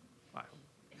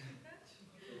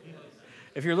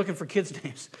 If you're looking for kids'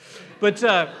 names. But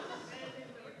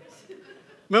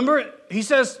remember, he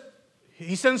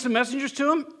sends some messengers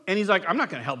to him, and he's like, I'm not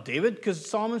going to help David because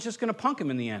Solomon's just going to punk him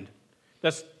in the end.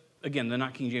 That's, again, the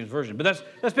not King James Version. But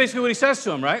that's basically what he says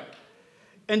to him, right?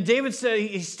 And David said,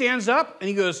 he stands up, and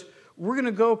he goes, we're going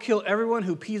to go kill everyone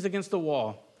who pees against the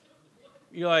wall.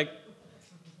 You're like,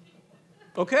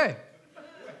 okay,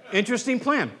 interesting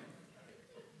plan,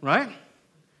 right?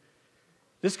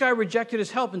 This guy rejected his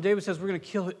help, and David says, we're going to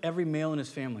kill every male in his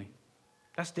family.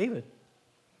 That's David.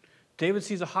 David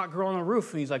sees a hot girl on a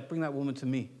roof, and he's like, bring that woman to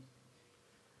me.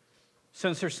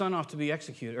 Sends her son off to be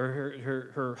executed,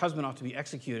 or her husband off to be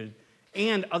executed,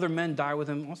 and other men die with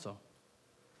him also.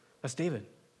 That's David.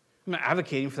 I'm not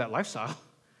advocating for that lifestyle.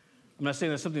 I'm not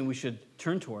saying that's something we should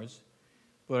turn towards.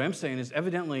 But what I'm saying is,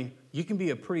 evidently, you can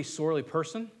be a pretty sorely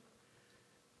person,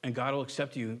 and God will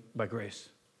accept you by grace.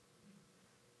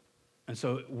 And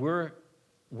so we're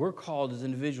called as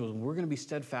individuals, and we're going to be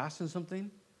steadfast in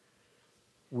something.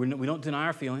 We don't deny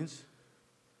our feelings,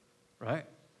 right?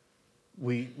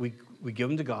 We give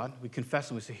them to God. We confess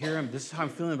them. We say, here, this is how I'm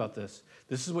feeling about this.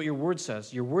 This is what your word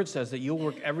says. Your word says that you'll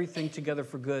work everything together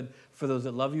for good for those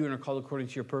that love you and are called according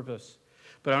to your purpose.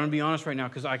 But I'm going to be honest right now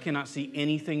because I cannot see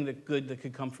anything good that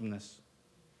could come from this.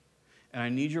 And I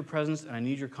need your presence and I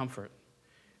need your comfort.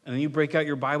 And then you break out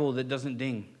your Bible that doesn't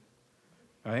ding,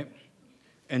 right?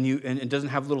 And it doesn't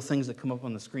have little things that come up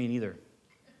on the screen either.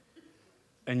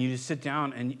 And you just sit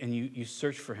down and you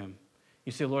search for him.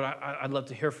 You say, Lord, I'd love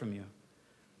to hear from you.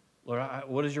 Lord,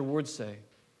 what does your word say?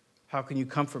 How can you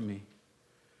comfort me?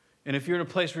 And if you're in a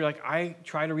place where you're like, I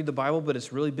try to read the Bible, but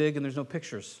it's really big and there's no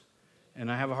pictures,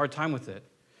 and I have a hard time with it.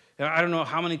 And I don't know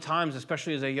how many times,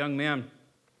 especially as a young man,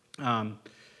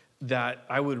 that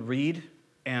I would read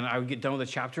and I would get done with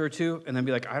a chapter or two and then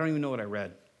be like, I don't even know what I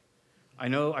read. I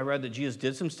know I read that Jesus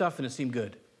did some stuff and it seemed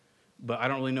good, but I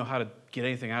don't really know how to get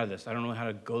anything out of this. I don't know how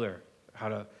to go there. How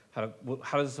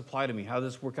does this apply to me? How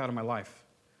does this work out in my life?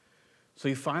 So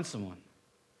you find someone.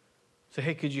 Say,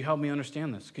 hey, could you help me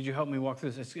understand this? Could you help me walk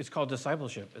through this? It's called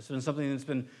discipleship. It's been something that's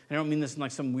been, I don't mean this in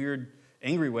like some weird,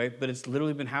 angry way, but it's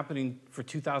literally been happening for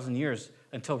 2,000 years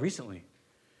until recently,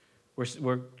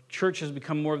 where church has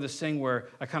become more of this thing where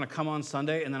I kind of come on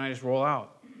Sunday and then I just roll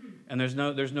out. And there's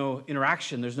no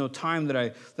interaction. There's no time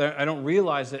that I don't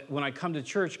realize that when I come to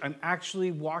church, I'm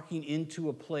actually walking into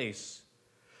a place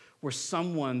where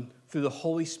someone, through the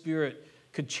Holy Spirit,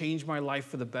 could change my life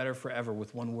for the better forever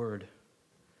with one word.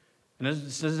 And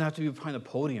this doesn't have to be behind the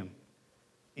podium.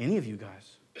 Any of you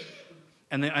guys.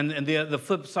 And the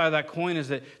flip side of that coin is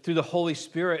that through the Holy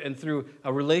Spirit and through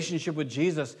a relationship with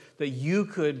Jesus, that you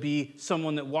could be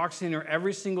someone that walks in here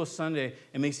every single Sunday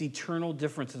and makes eternal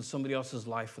difference in somebody else's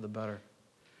life for the better.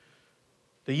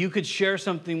 That you could share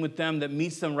something with them that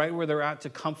meets them right where they're at to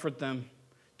comfort them,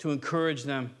 to encourage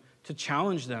them, to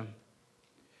challenge them.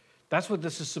 That's what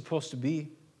this is supposed to be.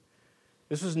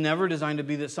 This was never designed to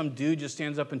be that some dude just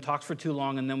stands up and talks for too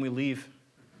long and then we leave,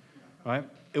 right?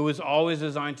 It was always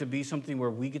designed to be something where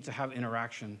we get to have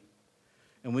interaction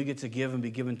and we get to give and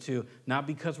be given to, not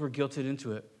because we're guilted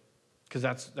into it, because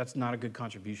that's not a good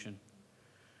contribution.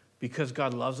 Because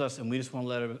God loves us and we just want to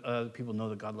let other people know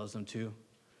that God loves them too.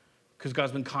 Because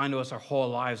God's been kind to us our whole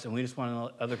lives and we just want to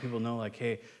let other people know, like,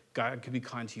 hey, God could be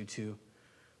kind to you too.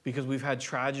 Because we've had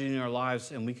tragedy in our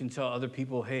lives and we can tell other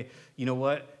people, hey, you know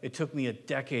what? It took me a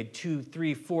decade, 2,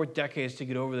 3, 4 decades to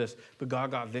get over this, but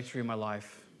God got victory in my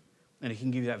life. And he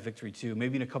can give you that victory too,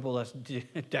 maybe in a couple less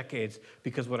decades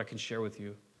because of what I can share with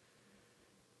you.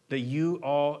 That you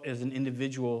all as an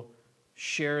individual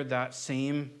share that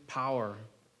same power,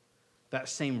 that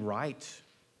same right.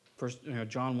 First,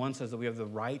 John 1 says that we have the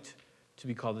right to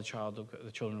be called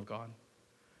the children of God.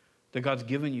 That God's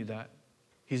given you that.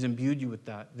 He's imbued you with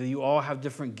that. That you all have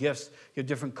different gifts, you have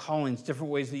different callings,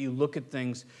 different ways that you look at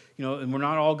things. And we're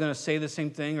not all going to say the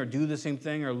same thing or do the same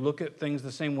thing or look at things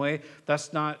the same way.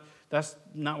 That's not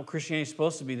what Christianity is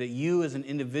supposed to be. That you as an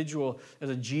individual, as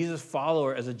a Jesus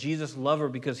follower, as a Jesus lover,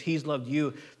 because he's loved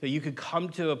you, that you could come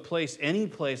to a place, any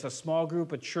place, a small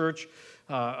group, a church,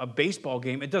 a baseball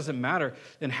game, it doesn't matter,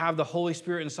 and have the Holy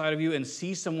Spirit inside of you and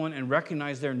see someone and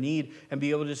recognize their need and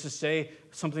be able just to say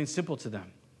something simple to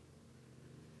them.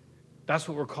 That's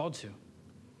what we're called to.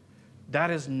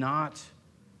 That is not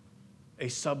a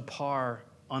subpar,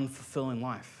 unfulfilling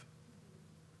life.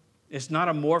 It's not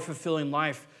a more fulfilling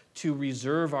life to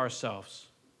reserve ourselves,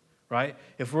 right?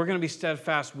 If we're going to be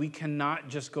steadfast, we cannot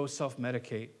just go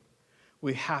self-medicate.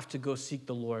 We have to go seek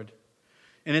the Lord.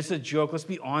 And it's a joke. Let's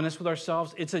be honest with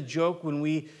ourselves. It's a joke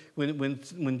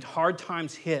when hard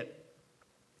times hit,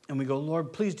 and we go,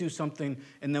 Lord, please do something.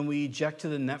 And then we eject to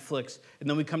the Netflix. And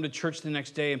then we come to church the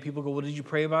next day and people go, well, did you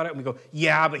pray about it? And we go,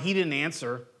 yeah, but he didn't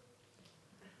answer.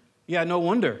 Yeah, no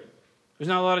wonder. There's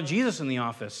not a lot of Jesus in the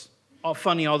office.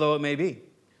 Funny, although it may be.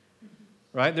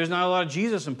 Right? There's not a lot of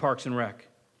Jesus in Parks and Rec.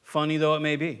 Funny, though it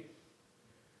may be.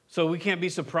 So we can't be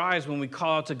surprised when we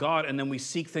call out to God and then we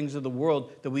seek things of the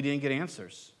world that we didn't get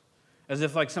answers. As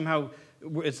if like somehow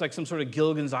it's like some sort of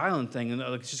Gilligan's Island thing and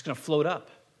it's just going to float up.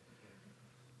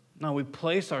 No, we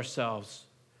place ourselves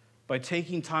by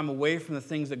taking time away from the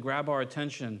things that grab our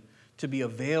attention to be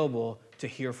available to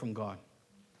hear from God.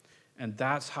 And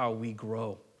that's how we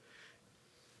grow.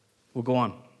 We'll go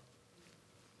on.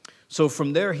 So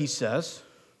from there he says,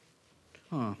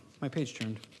 my page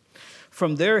turned.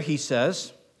 From there he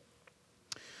says,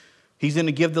 he's going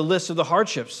to give the list of the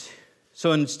hardships.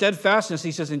 So in steadfastness,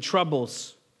 he says in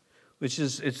troubles, which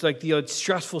is, it's like the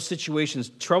stressful situations.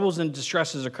 Troubles and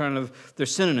distresses are kind of, they're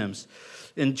synonyms.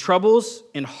 In troubles,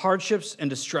 in hardships, and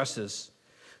distresses.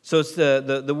 So it's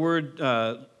the word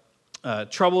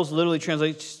troubles literally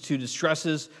translates to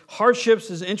distresses. Hardships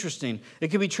is interesting.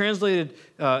 It can be translated,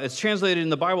 it's translated in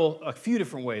the Bible a few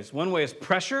different ways. One way is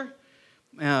pressure,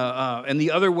 and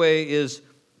the other way is,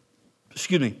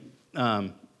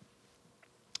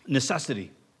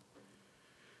 necessity.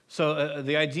 So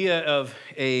the idea of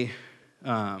a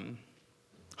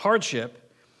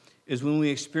hardship is when we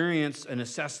experience a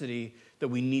necessity that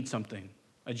we need something,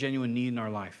 a genuine need in our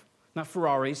life. Not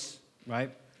Ferraris,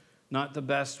 right? Not the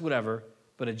best, whatever,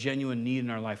 but a genuine need in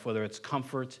our life, whether it's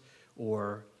comfort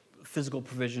or physical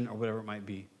provision or whatever it might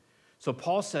be. So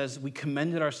Paul says we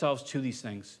commended ourselves to these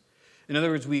things. In other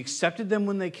words, we accepted them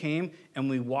when they came and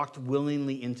we walked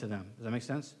willingly into them. Does that make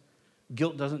sense?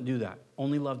 Guilt doesn't do that.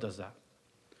 Only love does that.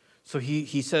 So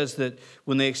he says that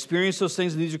when they experience those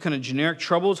things, and these are kind of generic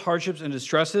troubles, hardships, and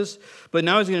distresses. But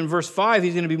now in verse 5,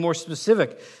 he's going to be more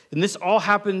specific. And this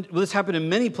happened in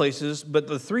many places, but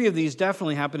the three of these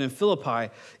definitely happened in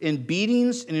Philippi, in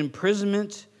beatings, in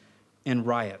imprisonment, and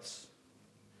riots.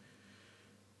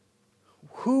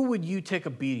 Who would you take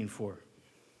a beating for?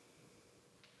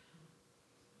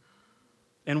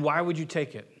 And why would you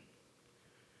take it?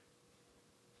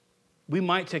 We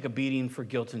might take a beating for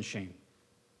guilt and shame.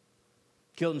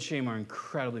 Guilt and shame are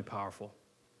incredibly powerful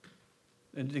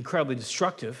and incredibly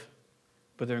destructive,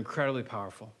 but they're incredibly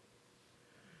powerful.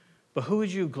 But who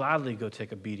would you gladly go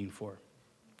take a beating for?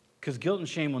 Because guilt and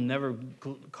shame will never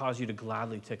cause you to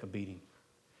gladly take a beating.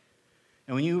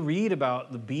 And when you read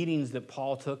about the beatings that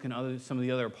Paul took and some of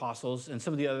the other apostles and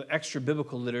some of the other extra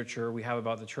biblical literature we have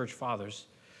about the church fathers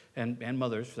and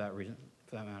mothers for that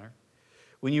matter,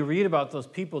 when you read about those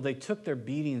people, they took their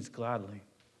beatings gladly.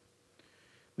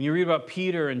 When you read about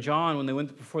Peter and John, when they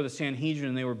went before the Sanhedrin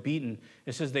and they were beaten,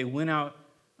 it says they went out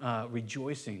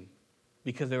rejoicing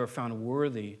because they were found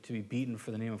worthy to be beaten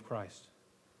for the name of Christ.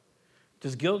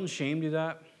 Does guilt and shame do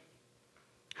that?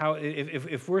 How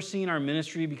if we're seeing our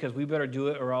ministry because we better do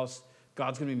it or else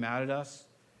God's going to be mad at us,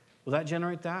 will that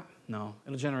generate that? No,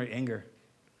 it'll generate anger.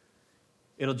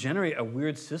 It'll generate a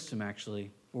weird system,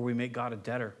 actually, where we make God a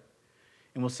debtor.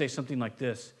 And we'll say something like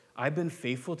this: I've been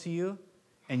faithful to you,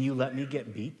 and you let me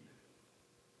get beat?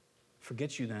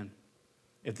 Forget you then.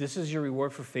 If this is your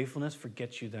reward for faithfulness,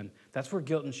 forget you then. That's where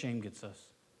guilt and shame gets us.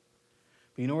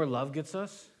 But you know where love gets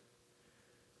us?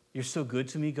 You're so good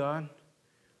to me, God.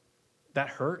 That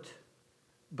hurt,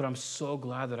 but I'm so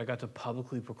glad that I got to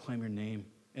publicly proclaim your name,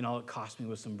 and all it cost me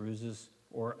was some bruises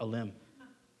or a limb.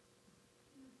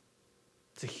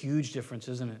 It's a huge difference,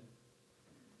 isn't it?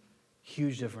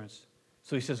 Huge difference.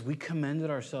 So he says, we commended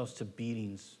ourselves to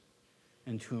beatings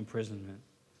and to imprisonment.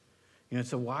 You know,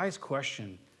 it's a wise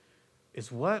question.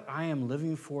 Is what I am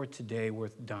living for today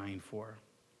worth dying for?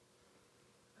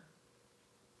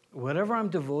 Whatever I'm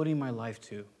devoting my life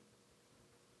to,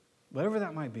 whatever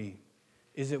that might be,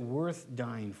 is it worth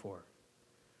dying for?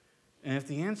 And if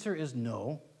the answer is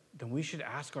no, then we should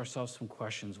ask ourselves some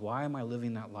questions. Why am I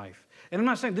living that life? And I'm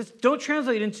not saying this, don't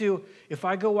translate into, if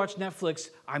I go watch Netflix,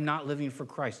 I'm not living for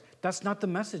Christ. That's not the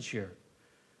message here.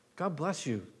 God bless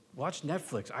you. Watch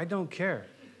Netflix. I don't care,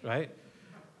 right?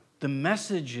 The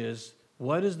message is,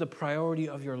 what is the priority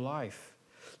of your life?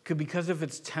 Because if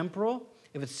it's temporal,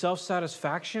 if it's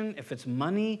self-satisfaction, if it's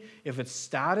money, if it's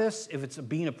status, if it's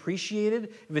being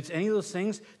appreciated, if it's any of those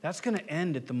things, that's going to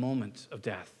end at the moment of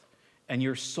death. And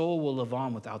your soul will live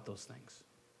on without those things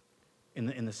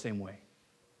in the same way.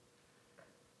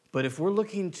 But if we're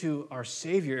looking to our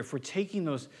Savior, if we're taking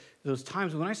those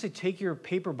times, when I say take your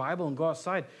paper Bible and go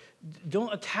outside,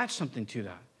 don't attach something to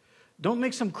that. Don't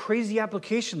make some crazy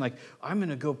application like, I'm going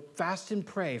to go fast and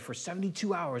pray for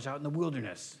 72 hours out in the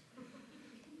wilderness.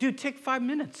 Dude, take 5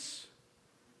 minutes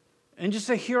and just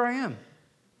say, here I am.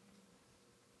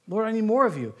 Lord, I need more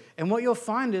of you. And what you'll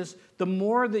find is the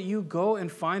more that you go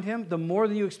and find him, the more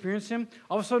that you experience him,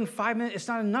 all of a sudden 5 minutes, it's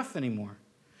not enough anymore.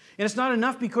 And it's not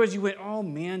enough because you went, oh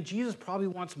man, Jesus probably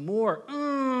wants more.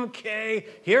 Okay,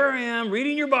 here I am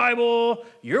reading your Bible.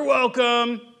 You're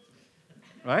welcome.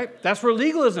 Right? That's where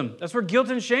legalism, that's where guilt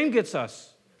and shame gets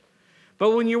us.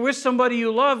 But when you're with somebody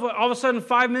you love, all of a sudden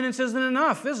 5 minutes isn't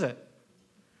enough, is it?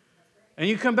 And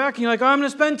you come back and you're like, oh, I'm going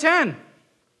to spend 10.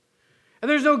 And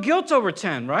there's no guilt over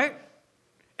 10, right?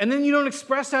 And then you don't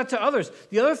express that to others.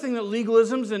 The other thing that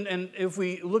legalisms, and if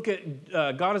we look at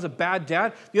God as a bad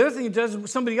dad, the other thing it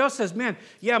does, somebody else says, man,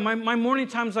 yeah, my morning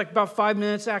time is like about 5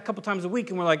 minutes, a couple times a week.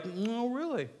 And we're like, no,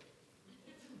 really?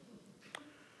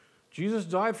 Jesus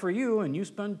died for you, and you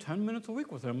spend 10 minutes a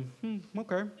week with him.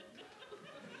 Okay.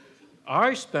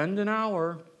 I spend an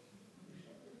hour,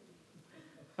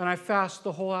 and I fast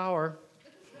the whole hour.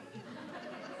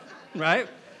 Right?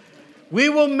 We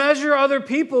will measure other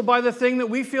people by the thing that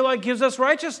we feel like gives us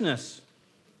righteousness.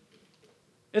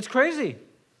 It's crazy.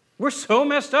 We're so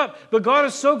messed up, but God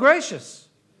is so gracious.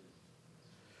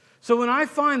 So when I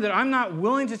find that I'm not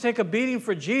willing to take a beating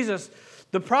for Jesus,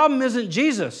 the problem isn't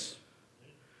Jesus.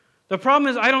 The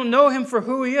problem is I don't know him for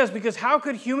who he is, because how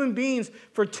could human beings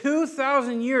for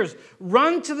 2,000 years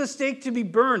run to the stake to be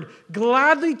burned,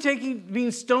 gladly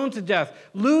being stoned to death,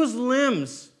 lose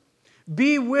limbs,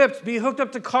 be whipped, be hooked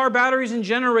up to car batteries and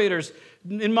generators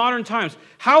in modern times?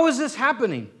 How is this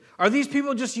happening? Are these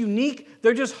people just unique?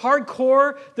 They're just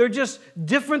hardcore? They're just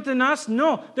different than us?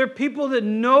 No, they're people that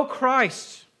know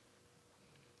Christ.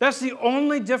 That's the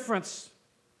only difference.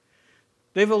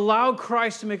 They've allowed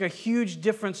Christ to make a huge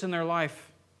difference in their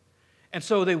life. And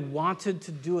so they wanted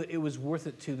to do it. It was worth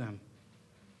it to them.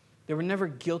 They were never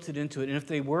guilted into it. And if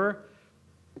they were,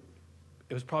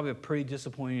 it was probably a pretty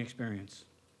disappointing experience.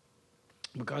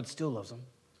 But God still loves them.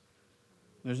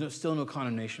 There's still no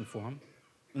condemnation for them.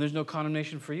 And there's no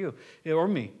condemnation for you or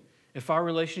me. If our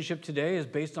relationship today is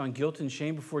based on guilt and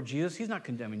shame before Jesus, he's not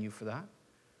condemning you for that.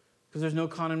 Because there's no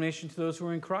condemnation to those who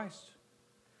are in Christ.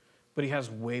 But he has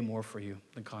way more for you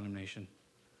than condemnation.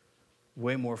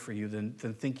 Way more for you than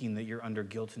thinking that you're under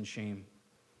guilt and shame.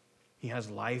 He has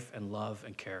life and love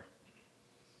and care.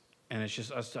 And it's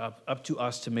just up to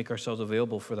us to make ourselves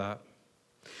available for that.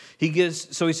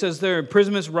 So he says there,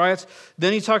 imprisonments, riots.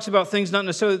 Then he talks about things not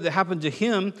necessarily that happened to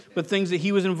him, but things that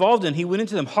he was involved in. He went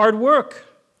into them. Hard work.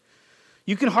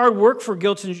 You can hard work for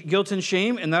guilt and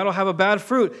shame, and that'll have a bad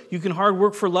fruit. You can hard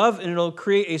work for love, and it'll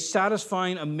create a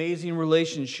satisfying, amazing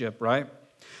relationship, right?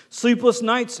 Sleepless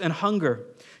nights and hunger.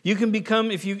 You can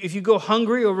become, if you go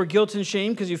hungry over guilt and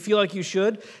shame because you feel like you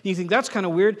should, and you think that's kind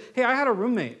of weird. Hey, I had a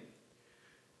roommate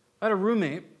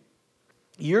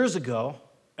years ago,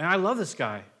 and I love this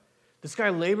guy. This guy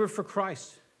labored for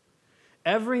Christ.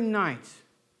 Every night,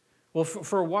 well,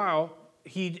 for a while,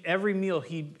 every meal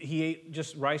he ate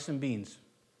just rice and beans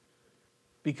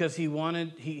because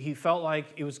he felt like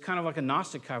it was kind of like a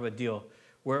Gnostic kind of a deal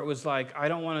where it was like, I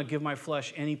don't want to give my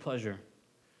flesh any pleasure.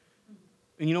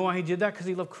 And you know why he did that? Because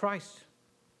he loved Christ.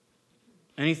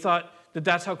 And he thought that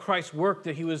that's how Christ worked,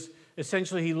 that he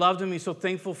loved him, he's so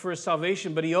thankful for his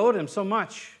salvation, but he owed him so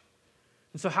much.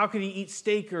 And so how could he eat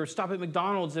steak or stop at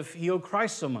McDonald's if he owed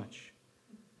Christ so much?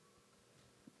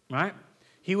 Right?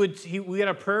 We had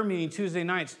a prayer meeting Tuesday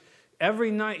nights. Every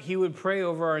night he would pray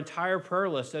over our entire prayer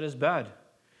list at his bed.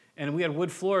 And we had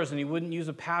wood floors, and he wouldn't use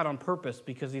a pad on purpose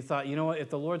because he thought, you know what, if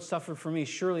the Lord suffered for me,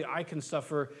 surely I can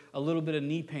suffer a little bit of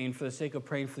knee pain for the sake of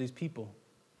praying for these people.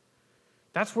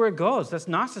 That's where it goes. That's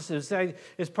Gnosticism.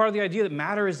 It's part of the idea that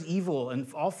matter is evil,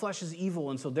 and all flesh is evil,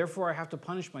 and so therefore I have to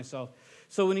punish myself.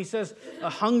 So when he says a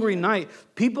hungry night,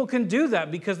 people can do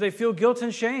that because they feel guilt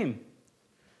and shame.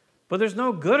 But there's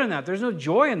no good in that. There's no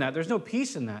joy in that. There's no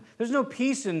peace in that. There's no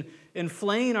peace in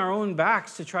flaying our own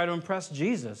backs to try to impress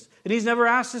Jesus. And he's never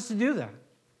asked us to do that.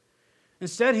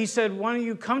 Instead, he said, why don't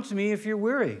you come to me if you're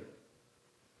weary?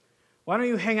 Why don't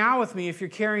you hang out with me if you're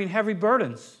carrying heavy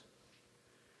burdens?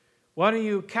 Why don't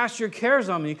you cast your cares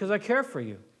on me because I care for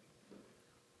you?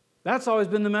 That's always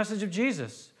been the message of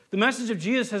Jesus. The message of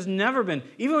Jesus has never been,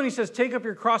 even when he says, take up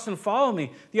your cross and follow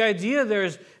me, the idea there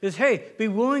is hey, be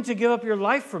willing to give up your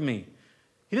life for me.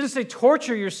 He doesn't say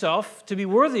torture yourself to be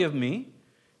worthy of me.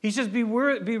 He says be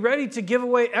ready to give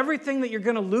away everything that you're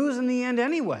going to lose in the end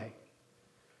anyway.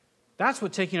 That's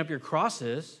what taking up your cross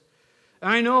is. And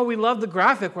I know we love the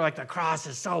graphic. We're like, the cross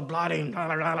is so bloody. Blah,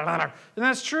 blah, blah, blah. And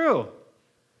that's true.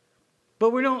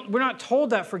 But we're not told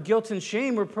that for guilt and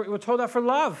shame. We're told that for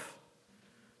love.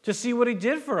 To see what he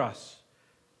did for us,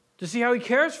 to see how he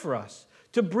cares for us,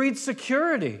 to breed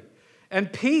security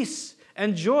and peace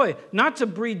and joy, not to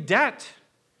breed debt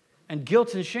and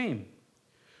guilt and shame.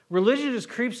 Religion just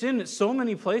creeps in at so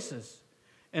many places,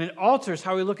 and it alters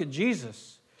how we look at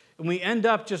Jesus. And we end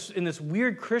up just in this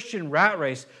weird Christian rat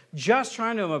race, just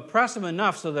trying to impress them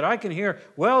enough so that I can hear,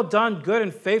 well done, good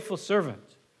and faithful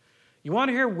servant. You want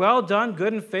to hear, well done,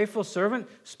 good and faithful servant?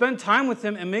 Spend time with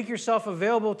him and make yourself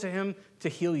available to him to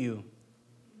heal you.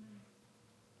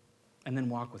 And then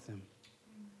walk with him.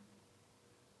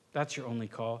 That's your only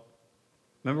call.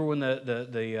 Remember when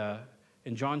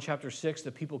in John chapter 6,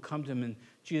 the people come to him and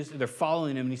Jesus, they're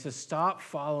following him, and he says, stop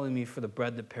following me for the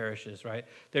bread that perishes, right?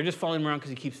 They're just following him around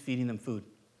because he keeps feeding them food,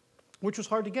 which was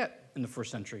hard to get in the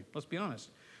first century, let's be honest.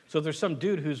 So if there's some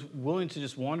dude who's willing to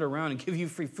just wander around and give you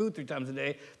free food 3 times a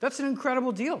day, that's an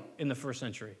incredible deal in the first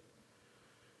century.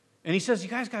 And he says, you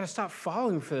guys got to stop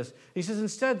following me for this. He says,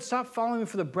 instead, stop following me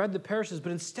for the bread that perishes,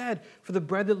 but instead for the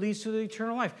bread that leads to the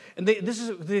eternal life. And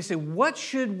they say, what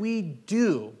should we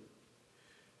do?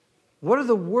 What are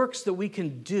the works that we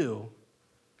can do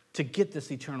to get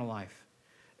this eternal life?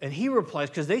 And he replies,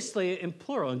 because they say it in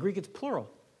plural. In Greek, it's plural.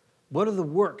 What are the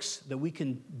works that we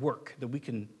can work, that we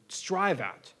can strive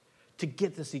at to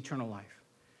get this eternal life?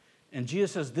 And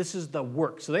Jesus says, this is the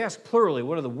work. So they ask plurally,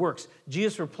 what are the works?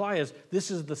 Jesus' reply is,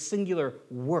 this is the singular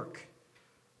work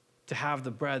to have the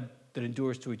bread that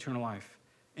endures to eternal life,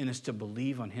 and is to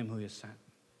believe on him who he has sent.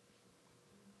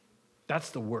 That's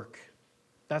the work.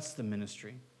 That's the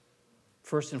ministry.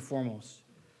 First and foremost,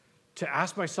 to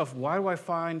ask myself, why do I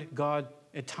find God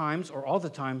at times or all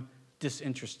the time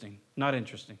disinteresting, not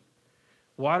interesting?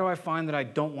 Why do I find that I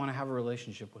don't want to have a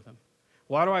relationship with him?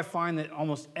 Why do I find that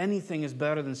almost anything is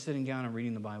better than sitting down and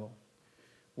reading the Bible?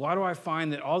 Why do I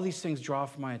find that all these things draw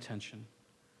for my attention?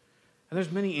 And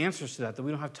there's many answers to that we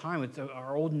don't have time. It's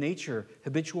our old nature,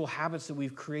 habitual habits that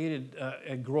we've created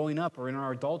growing up or in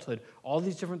our adulthood, all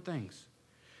these different things.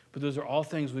 But those are all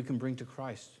things we can bring to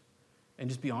Christ and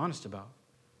just be honest about.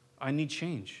 I need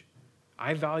change.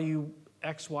 I value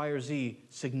X, Y, or Z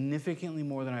significantly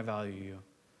more than I value you.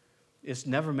 It's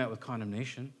never met with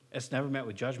condemnation. It's never met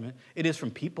with judgment. It is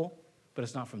from people, but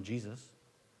it's not from Jesus.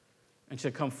 And to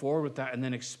come forward with that and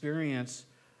then experience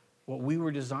what we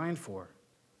were designed for.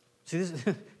 See,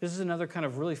 this is another kind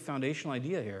of really foundational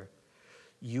idea here.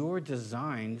 You're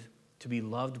designed to be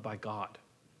loved by God.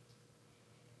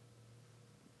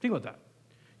 Think about that.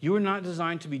 You were not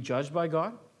designed to be judged by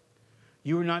God.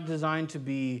 You were not designed to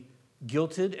be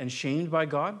guilted and shamed by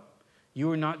God. You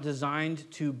were not designed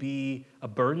to be a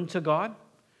burden to God.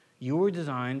 You were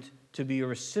designed to be a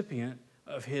recipient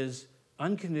of his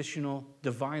unconditional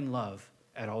divine love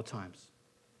at all times.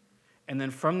 And then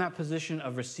from that position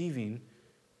of receiving,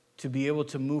 to be able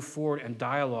to move forward and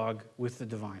dialogue with the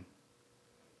divine.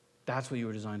 That's what you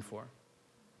were designed for.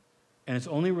 And it's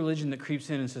only religion that creeps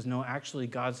in and says, no, actually,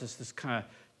 God's just this kind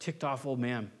of ticked off old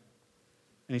man.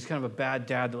 And he's kind of a bad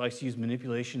dad that likes to use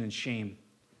manipulation and shame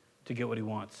to get what he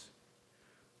wants.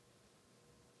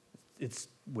 It's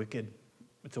wicked.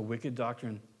 It's a wicked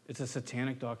doctrine. It's a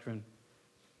satanic doctrine.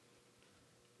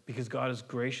 Because God is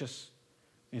gracious,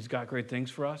 and he's got great things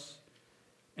for us.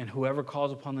 And whoever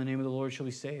calls upon the name of the Lord shall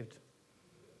be saved.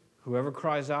 Whoever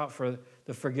cries out for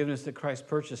the forgiveness that Christ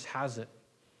purchased has it,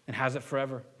 and has it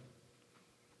forever.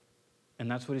 And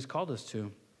that's what he's called us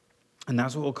to. And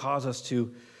that's what will cause us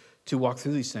to walk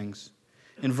through these things.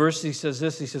 In verse, he says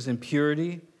this, he says, in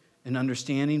purity and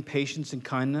understanding, patience and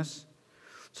kindness.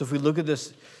 So if we look at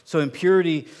this, so in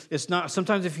purity, it's not,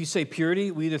 sometimes if you say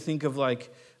purity, we either think of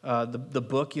like the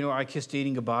book, I Kissed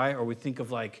Dating Goodbye, or we think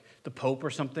of like the Pope or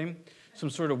something, some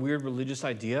sort of weird religious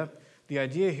idea. The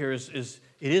idea here is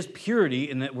it is purity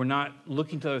in that we're not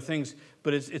looking to other things,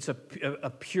 but it's a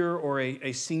pure or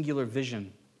a singular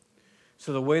vision.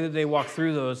 So the way that they walk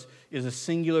through those is a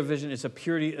singular vision. It's a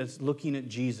purity. It's looking at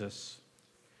Jesus.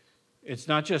 It's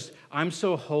not just, I'm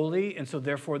so holy, and so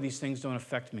therefore these things don't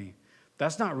affect me.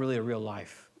 That's not really a real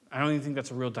life. I don't even think that's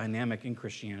a real dynamic in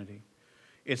Christianity.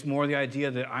 It's more the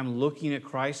idea that I'm looking at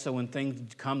Christ, so when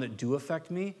things come that do affect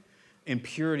me, in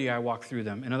purity I walk through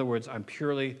them. In other words, I'm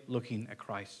purely looking at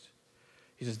Christ.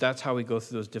 He says that's how we go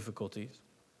through those difficulties.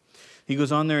 He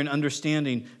goes on there in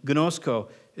understanding, gnosko.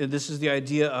 This is the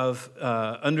idea of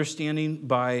understanding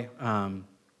by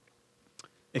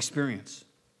experience.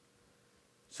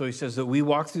 So he says that we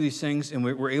walk through these things and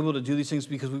we're able to do these things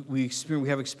because we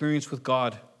have experience with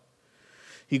God.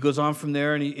 He goes on from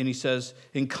there and he says,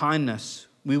 in kindness,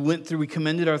 we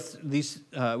commended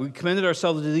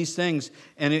ourselves to these things,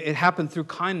 and it happened through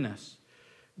kindness.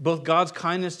 Both God's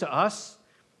kindness to us,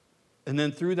 and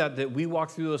then through that we walk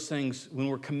through those things when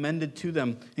we're commended to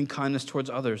them in kindness towards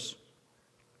others.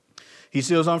 He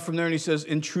goes on from there and he says,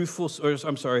 in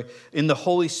the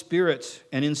Holy Spirit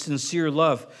and in sincere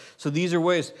love. So these are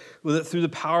ways through the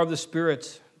power of the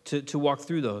Spirit to walk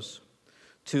through those.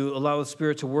 to allow the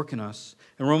Spirit to work in us.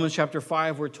 In Romans chapter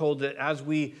 5, we're told that as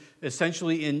we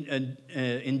essentially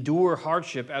endure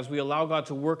hardship, as we allow God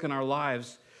to work in our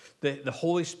lives, the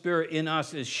Holy Spirit in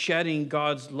us is shedding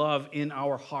God's love in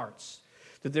our hearts.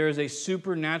 That there is a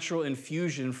supernatural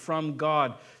infusion from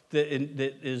God that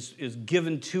is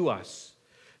given to us.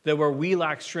 That where we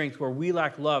lack strength, where we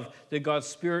lack love, that God's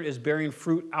Spirit is bearing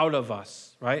fruit out of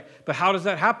us, right? But how does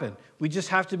that happen? We just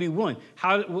have to be willing.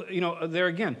 There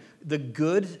again, the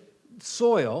good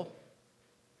soil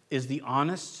is the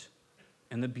honest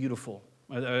and the beautiful.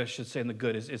 I should say in the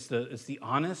good. It's the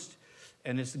honest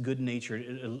and it's the good-natured.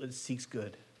 It seeks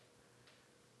good.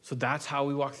 So that's how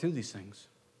we walk through these things,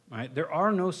 right? There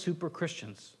are no super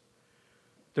Christians.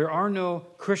 There are no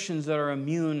Christians that are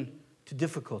immune to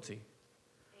difficulty.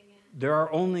 There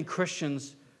are only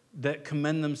Christians that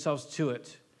commend themselves to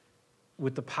it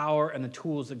with the power and the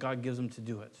tools that God gives them to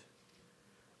do it.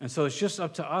 And so it's just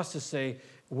up to us to say,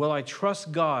 will I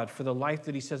trust God for the life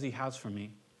that he says he has for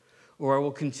me? Or I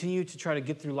will continue to try to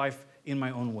get through life in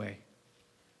my own way,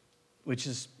 which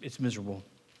is, it's miserable.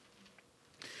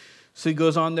 So he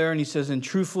goes on there and he says, in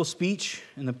truthful speech,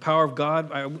 in the power of God,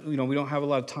 we don't have a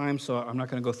lot of time, so I'm not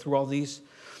going to go through all these.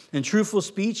 In truthful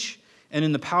speech, and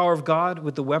in the power of God,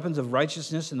 with the weapons of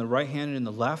righteousness in the right hand and in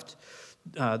the left.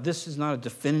 This is not a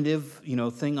definitive,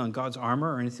 thing on God's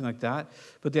armor or anything like that.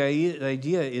 But the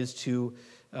idea is to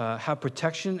have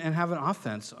protection and have an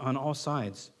offense on all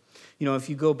sides. If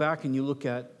you go back and you look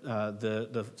at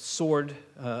the sword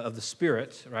of the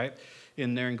Spirit, right,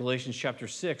 in there in Galatians chapter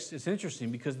 6, it's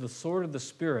interesting because the sword of the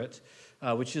Spirit,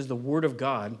 which is the Word of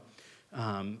God,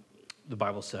 the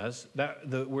Bible says,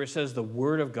 where it says the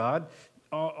Word of God,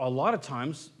 a lot of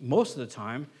times, most of the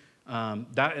time,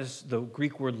 that is the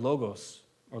Greek word logos,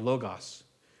 or logos,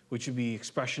 which would be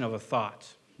expression of a thought,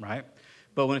 right?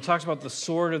 But when it talks about the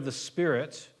sword of the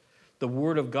Spirit, the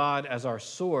word of God as our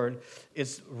sword,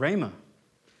 it's rhema,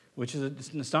 which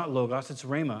is, it's not logos, it's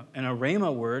rhema. And a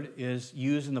rhema word is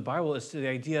used in the Bible as to the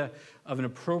idea of an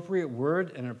appropriate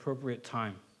word and an appropriate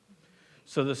time.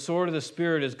 So the sword of the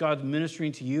Spirit is God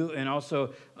ministering to you and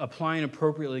also applying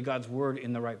appropriately God's word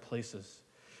in the right places.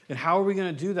 And how are we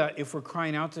going to do that if we're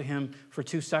crying out to him for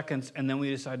 2 seconds and then we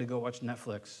decide to go watch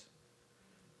Netflix?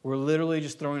 We're literally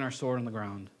just throwing our sword on the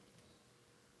ground.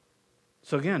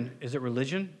 So again, is it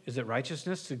religion? Is it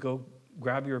righteousness to go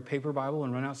grab your paper Bible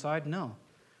and run outside? No.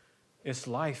 It's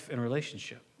life and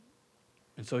relationship.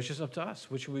 And so it's just up to us.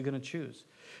 Which are we going to choose?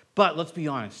 But let's be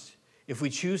honest. If we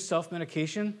choose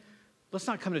self-medication, let's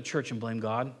not come to church and blame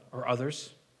God or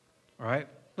others. All right?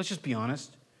 Let's just be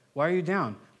honest. Why are you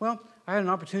down? Well, I had an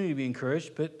opportunity to be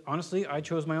encouraged, but honestly, I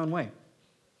chose my own way.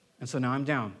 And so now I'm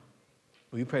down.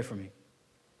 Will you pray for me?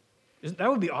 That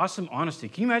would be awesome honesty.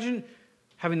 Can you imagine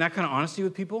having that kind of honesty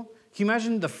with people? Can you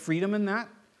imagine the freedom in that?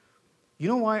 You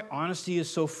know why honesty is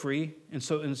so free and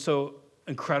so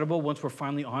incredible once we're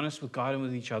finally honest with God and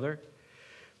with each other?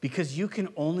 Because you can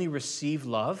only receive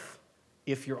love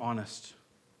if you're honest.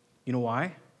 You know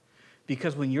why?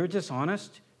 Because when you're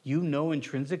dishonest, you know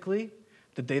intrinsically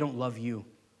that they don't love you.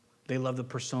 They love the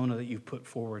persona that you've put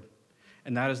forward.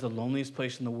 And that is the loneliest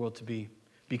place in the world to be.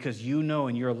 Because you know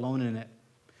and you're alone in it.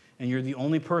 And you're the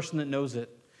only person that knows it.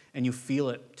 And you feel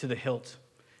it to the hilt.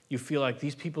 You feel like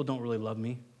these people don't really love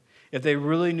me. If they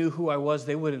really knew who I was,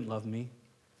 they wouldn't love me.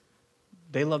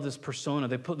 They love this persona.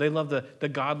 They love the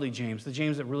godly James, the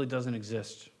James that really doesn't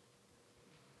exist.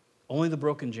 Only the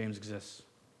broken James exists.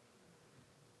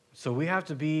 So we have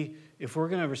to be, if we're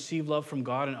going to receive love from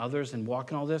God and others and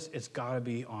walk in all this, it's got to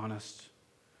be honest.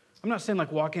 I'm not saying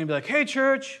like walk in and be like, hey,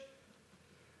 church,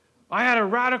 I had a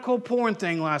radical porn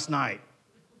thing last night.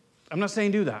 I'm not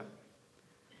saying do that.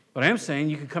 But I am saying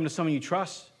you can come to someone you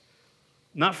trust,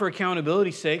 not for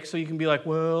accountability's sake, so you can be like,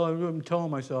 well, I'm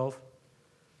telling myself.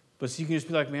 But so you can just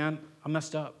be like, man, I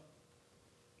messed up.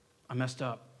 I messed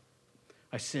up.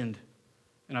 I sinned.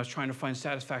 And I was trying to find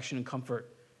satisfaction and comfort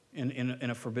in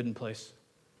a forbidden place.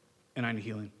 And I need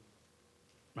healing.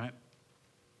 Right?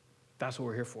 That's what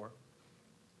we're here for.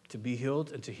 To be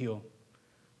healed and to heal.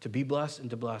 To be blessed and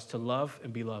to bless. To love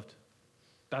and be loved.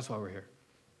 That's why we're here.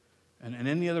 And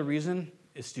any other reason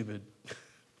is stupid.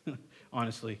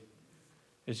 Honestly.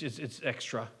 It's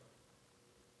extra.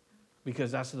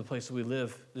 Because that's the place that we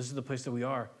live. This is the place that we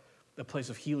are. A place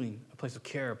of healing, a place of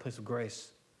care, a place of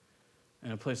grace,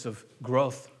 and a place of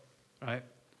growth, right?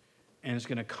 And it's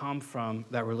going to come from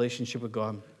that relationship with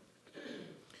God.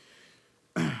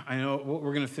 I know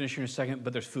we're going to finish here in a second,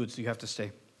 but there's food, so you have to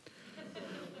stay.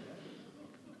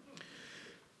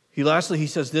 Lastly, he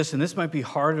says this, and this might be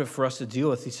harder for us to deal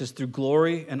with. He says, through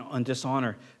glory and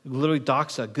dishonor. Literally,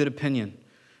 doxa, good opinion.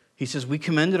 He says, we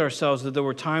commended ourselves that there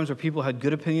were times where people had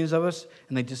good opinions of us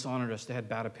and they dishonored us. They had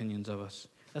bad opinions of us.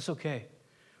 That's okay.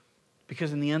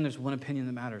 Because in the end, there's one opinion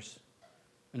that matters,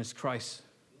 and it's Christ.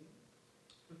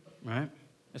 Right?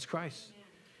 It's Christ.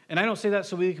 And I don't say that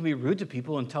so we can be rude to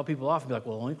people and tell people off and be like,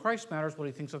 well, only Christ matters what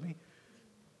he thinks of me.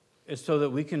 It's so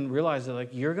that we can realize that, like,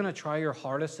 you're going to try your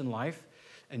hardest in life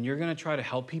and you're going to try to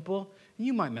help people, and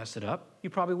you might mess it up.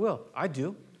 You probably will. I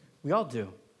do. We all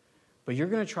do. But you're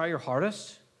going to try your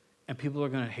hardest, and people are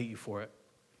going to hate you for it.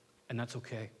 And that's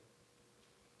okay.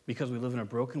 Because we live in a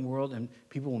broken world, and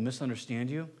people will misunderstand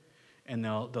you, and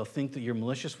they'll think that you're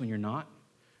malicious when you're not.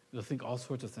 They'll think all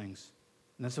sorts of things.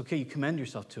 And that's okay. You commend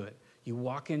yourself to it. You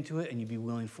walk into it, and you be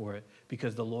willing for it,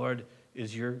 because the Lord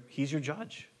is He's your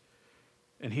judge.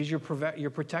 And He's your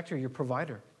protector, your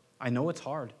provider. I know it's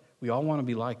hard. We all want to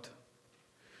be liked.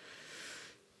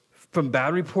 From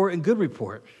bad report and good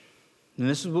report. And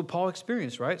this is what Paul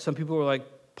experienced, right? Some people were like,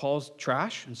 Paul's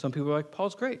trash, and some people were like,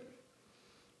 Paul's great.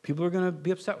 People are going to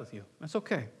be upset with you. That's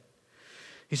okay.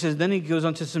 He says, then he goes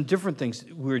on to some different things.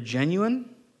 We were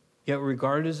genuine, yet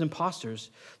regarded as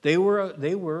imposters. They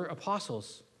were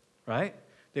apostles, right?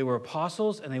 They were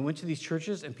apostles, and they went to these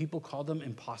churches, and people called them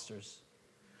imposters.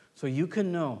 So you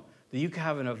can know that you can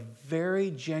have a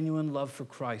very genuine love for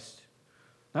Christ.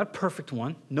 Not a perfect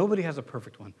one. Nobody has a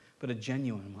perfect one, but a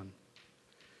genuine one.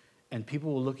 And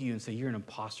people will look at you and say, you're an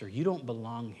imposter. You don't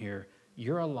belong here.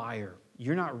 You're a liar.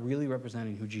 You're not really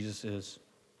representing who Jesus is.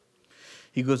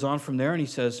 He goes on from there and he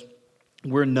says,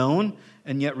 we're known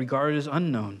and yet regarded as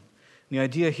unknown. And the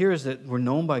idea here is that we're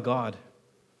known by God,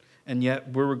 and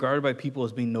yet we're regarded by people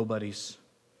as being nobodies.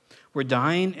 We're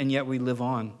dying and yet we live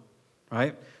on,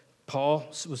 right? Paul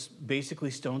was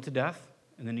basically stoned to death,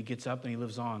 and then he gets up and he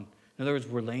lives on. In other words,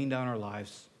 we're laying down our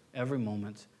lives every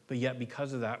moment, but yet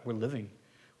because of that, we're living.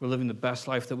 We're living the best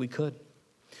life that we could.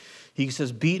 He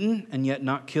says, beaten and yet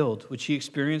not killed, which he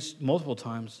experienced multiple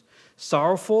times.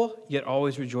 Sorrowful, yet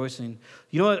always rejoicing.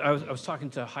 You know what? I was talking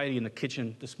to Heidi in the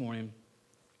kitchen this morning,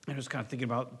 and I was kind of thinking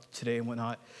about today and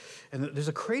whatnot. And there's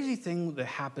a crazy thing that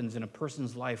happens in a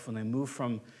person's life when they move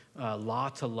from law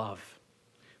to love.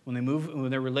 When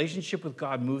their relationship with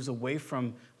God moves away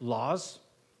from laws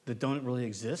that don't really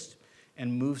exist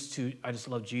and moves to, I just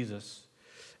love Jesus.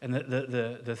 And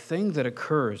the thing that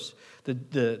occurs,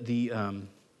 the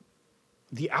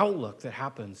outlook that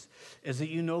happens is that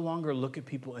you no longer look at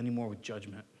people anymore with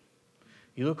judgment.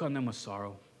 You look on them with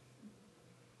sorrow.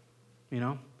 You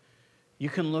know? You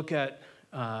can look at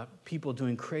people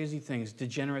doing crazy things,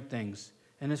 degenerate things,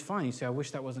 and it's fine. You say, I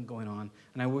wish that wasn't going on,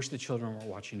 and I wish the children were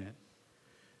watching it.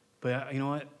 But you know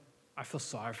what? I feel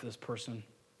sorry for this person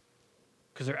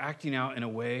because they're acting out in a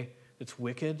way that's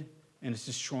wicked, and it's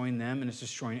destroying them, and it's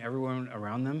destroying everyone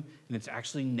around them, and it's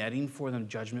actually netting for them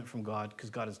judgment from God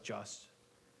because God is just.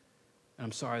 And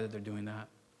I'm sorry that they're doing that.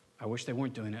 I wish they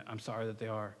weren't doing it. I'm sorry that they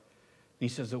are. And he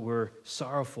says that we're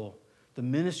sorrowful. The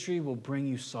ministry will bring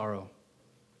you sorrow.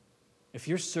 If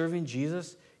you're serving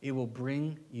Jesus, it will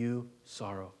bring you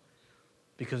sorrow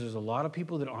because there's a lot of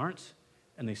people that aren't,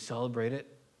 and they celebrate it,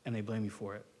 and they blame you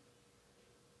for it.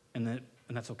 And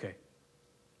that's okay.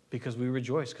 Because we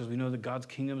rejoice, because we know that God's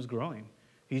kingdom is growing.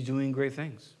 He's doing great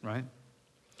things, right?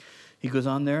 He goes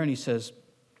on there and he says,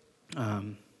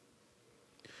 we're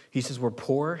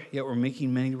poor, yet we're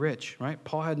making many rich, right?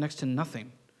 Paul had next to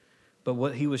nothing. But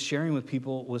what he was sharing with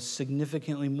people was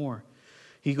significantly more.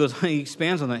 He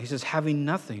expands on that. He says, having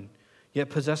nothing, yet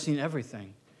possessing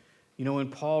everything. You know, when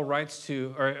Paul writes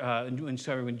to,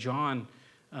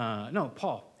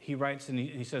 Paul, he writes and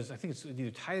he says, I think it's either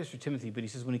Titus or Timothy, but he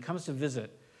says, when he comes to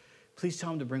visit, please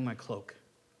tell him to bring my cloak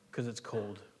because it's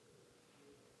cold.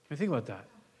 I mean, think about that.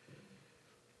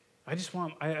 I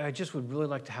just would really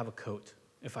like to have a coat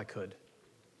if I could.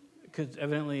 Because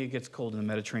evidently it gets cold in the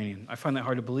Mediterranean. I find that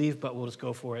hard to believe, but we'll just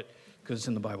go for it because it's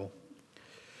in the Bible.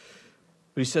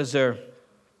 But he says there,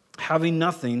 having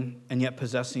nothing and yet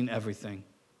possessing everything.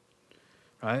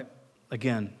 Right?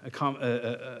 Again,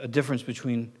 a difference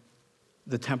between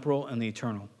the temporal and the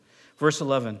eternal. Verse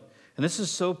 11, and this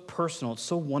is so personal, it's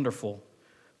so wonderful.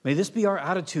 May this be our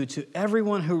attitude to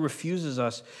everyone who refuses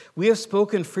us. We have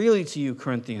spoken freely to you,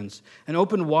 Corinthians, and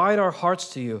opened wide our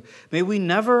hearts to you. May we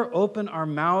never open our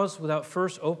mouths without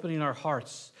first opening our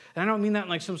hearts. And I don't mean that in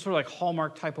like some sort of like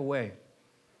Hallmark type of way.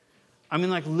 I mean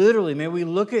like literally, may we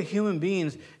look at human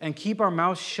beings and keep our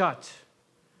mouths shut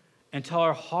until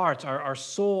our hearts, our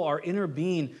soul, our inner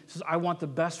being says, I want the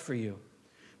best for you.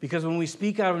 Because when we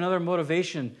speak out of another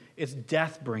motivation, it's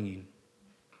death-bringing.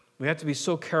 We have to be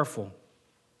so careful.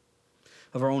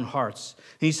 of our own hearts.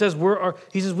 And he says,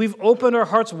 we've opened our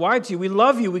hearts wide to you. We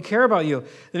love you. We care about you.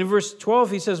 And in verse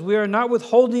 12, he says, we are not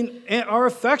withholding our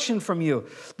affection from you.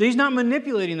 He's not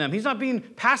manipulating them. He's not being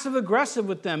passive aggressive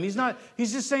with them. He's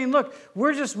just saying, look,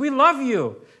 we love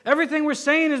you. Everything we're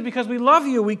saying is because we love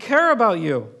you. We care about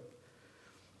you.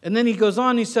 And then he goes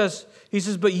on, he says,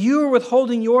 but you are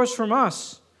withholding yours from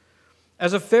us.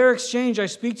 As a fair exchange, I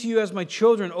speak to you as my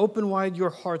children. Open wide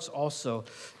your hearts also.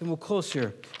 And we'll close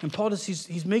here. And Paul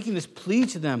he's making this plea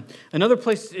to them. Another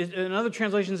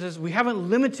translation says, we haven't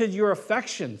limited your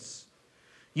affections.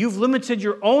 You've limited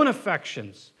your own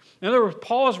affections. In other words,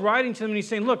 Paul is writing to them and he's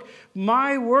saying, look,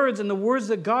 my words and the words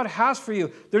that God has for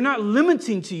you, they're not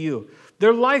limiting to you.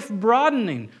 They're life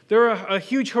broadening. They're a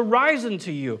huge horizon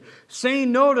to you.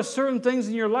 Saying no to certain things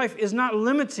in your life is not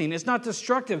limiting. It's not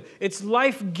destructive. It's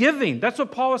life-giving. That's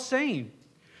what Paul is saying. And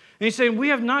he's saying, we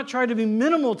have not tried to be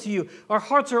minimal to you. Our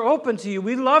hearts are open to you.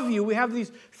 We love you. We have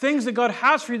these things that God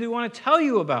has for you that we want to tell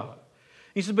you about.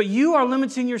 He said, but you are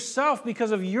limiting yourself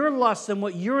because of your lusts and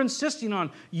what you're insisting on.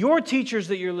 Your teachers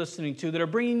that you're listening to that are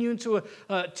bringing you into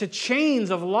to chains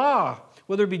of law,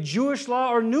 whether it be Jewish law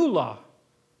or new law.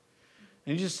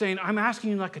 And he's just saying, I'm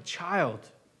asking you like a child,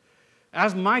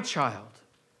 as my child,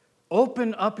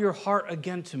 open up your heart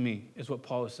again to me, is what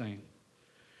Paul is saying.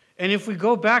 And if we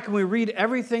go back and we read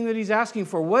everything that he's asking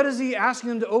for, what is he asking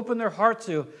them to open their heart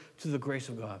to? To the grace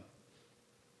of God.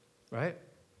 Right?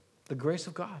 The grace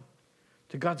of God.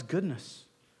 To God's goodness.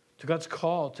 To God's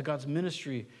call. To God's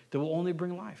ministry that will only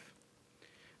bring life.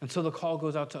 And so the call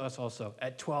goes out to us also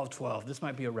at 12:12. This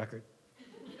might be a record.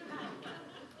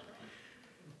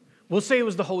 We'll say it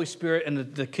was the Holy Spirit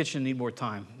and the kitchen need more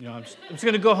time. I'm just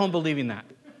going to go home believing that.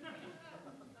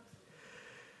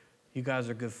 You guys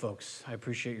are good folks. I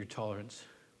appreciate your tolerance.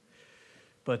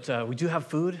 But we do have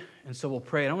food, and so we'll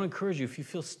pray. And I want to encourage you, if you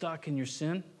feel stuck in your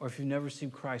sin or if you've never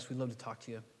received Christ, we'd love to talk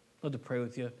to you. Love to pray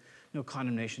with you. No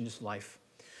condemnation, just life.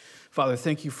 Father,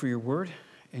 thank you for your word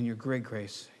and your great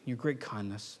grace, your great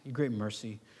kindness, your great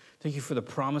mercy. Thank you for the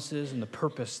promises and the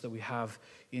purpose that we have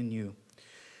in you.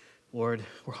 Lord,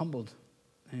 we're humbled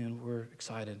and we're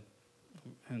excited.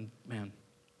 And man,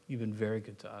 you've been very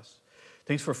good to us.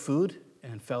 Thanks for food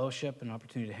and fellowship and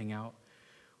opportunity to hang out.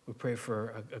 We pray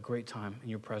for a great time in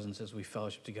your presence as we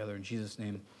fellowship together. In Jesus'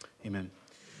 name, amen.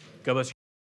 God bless you.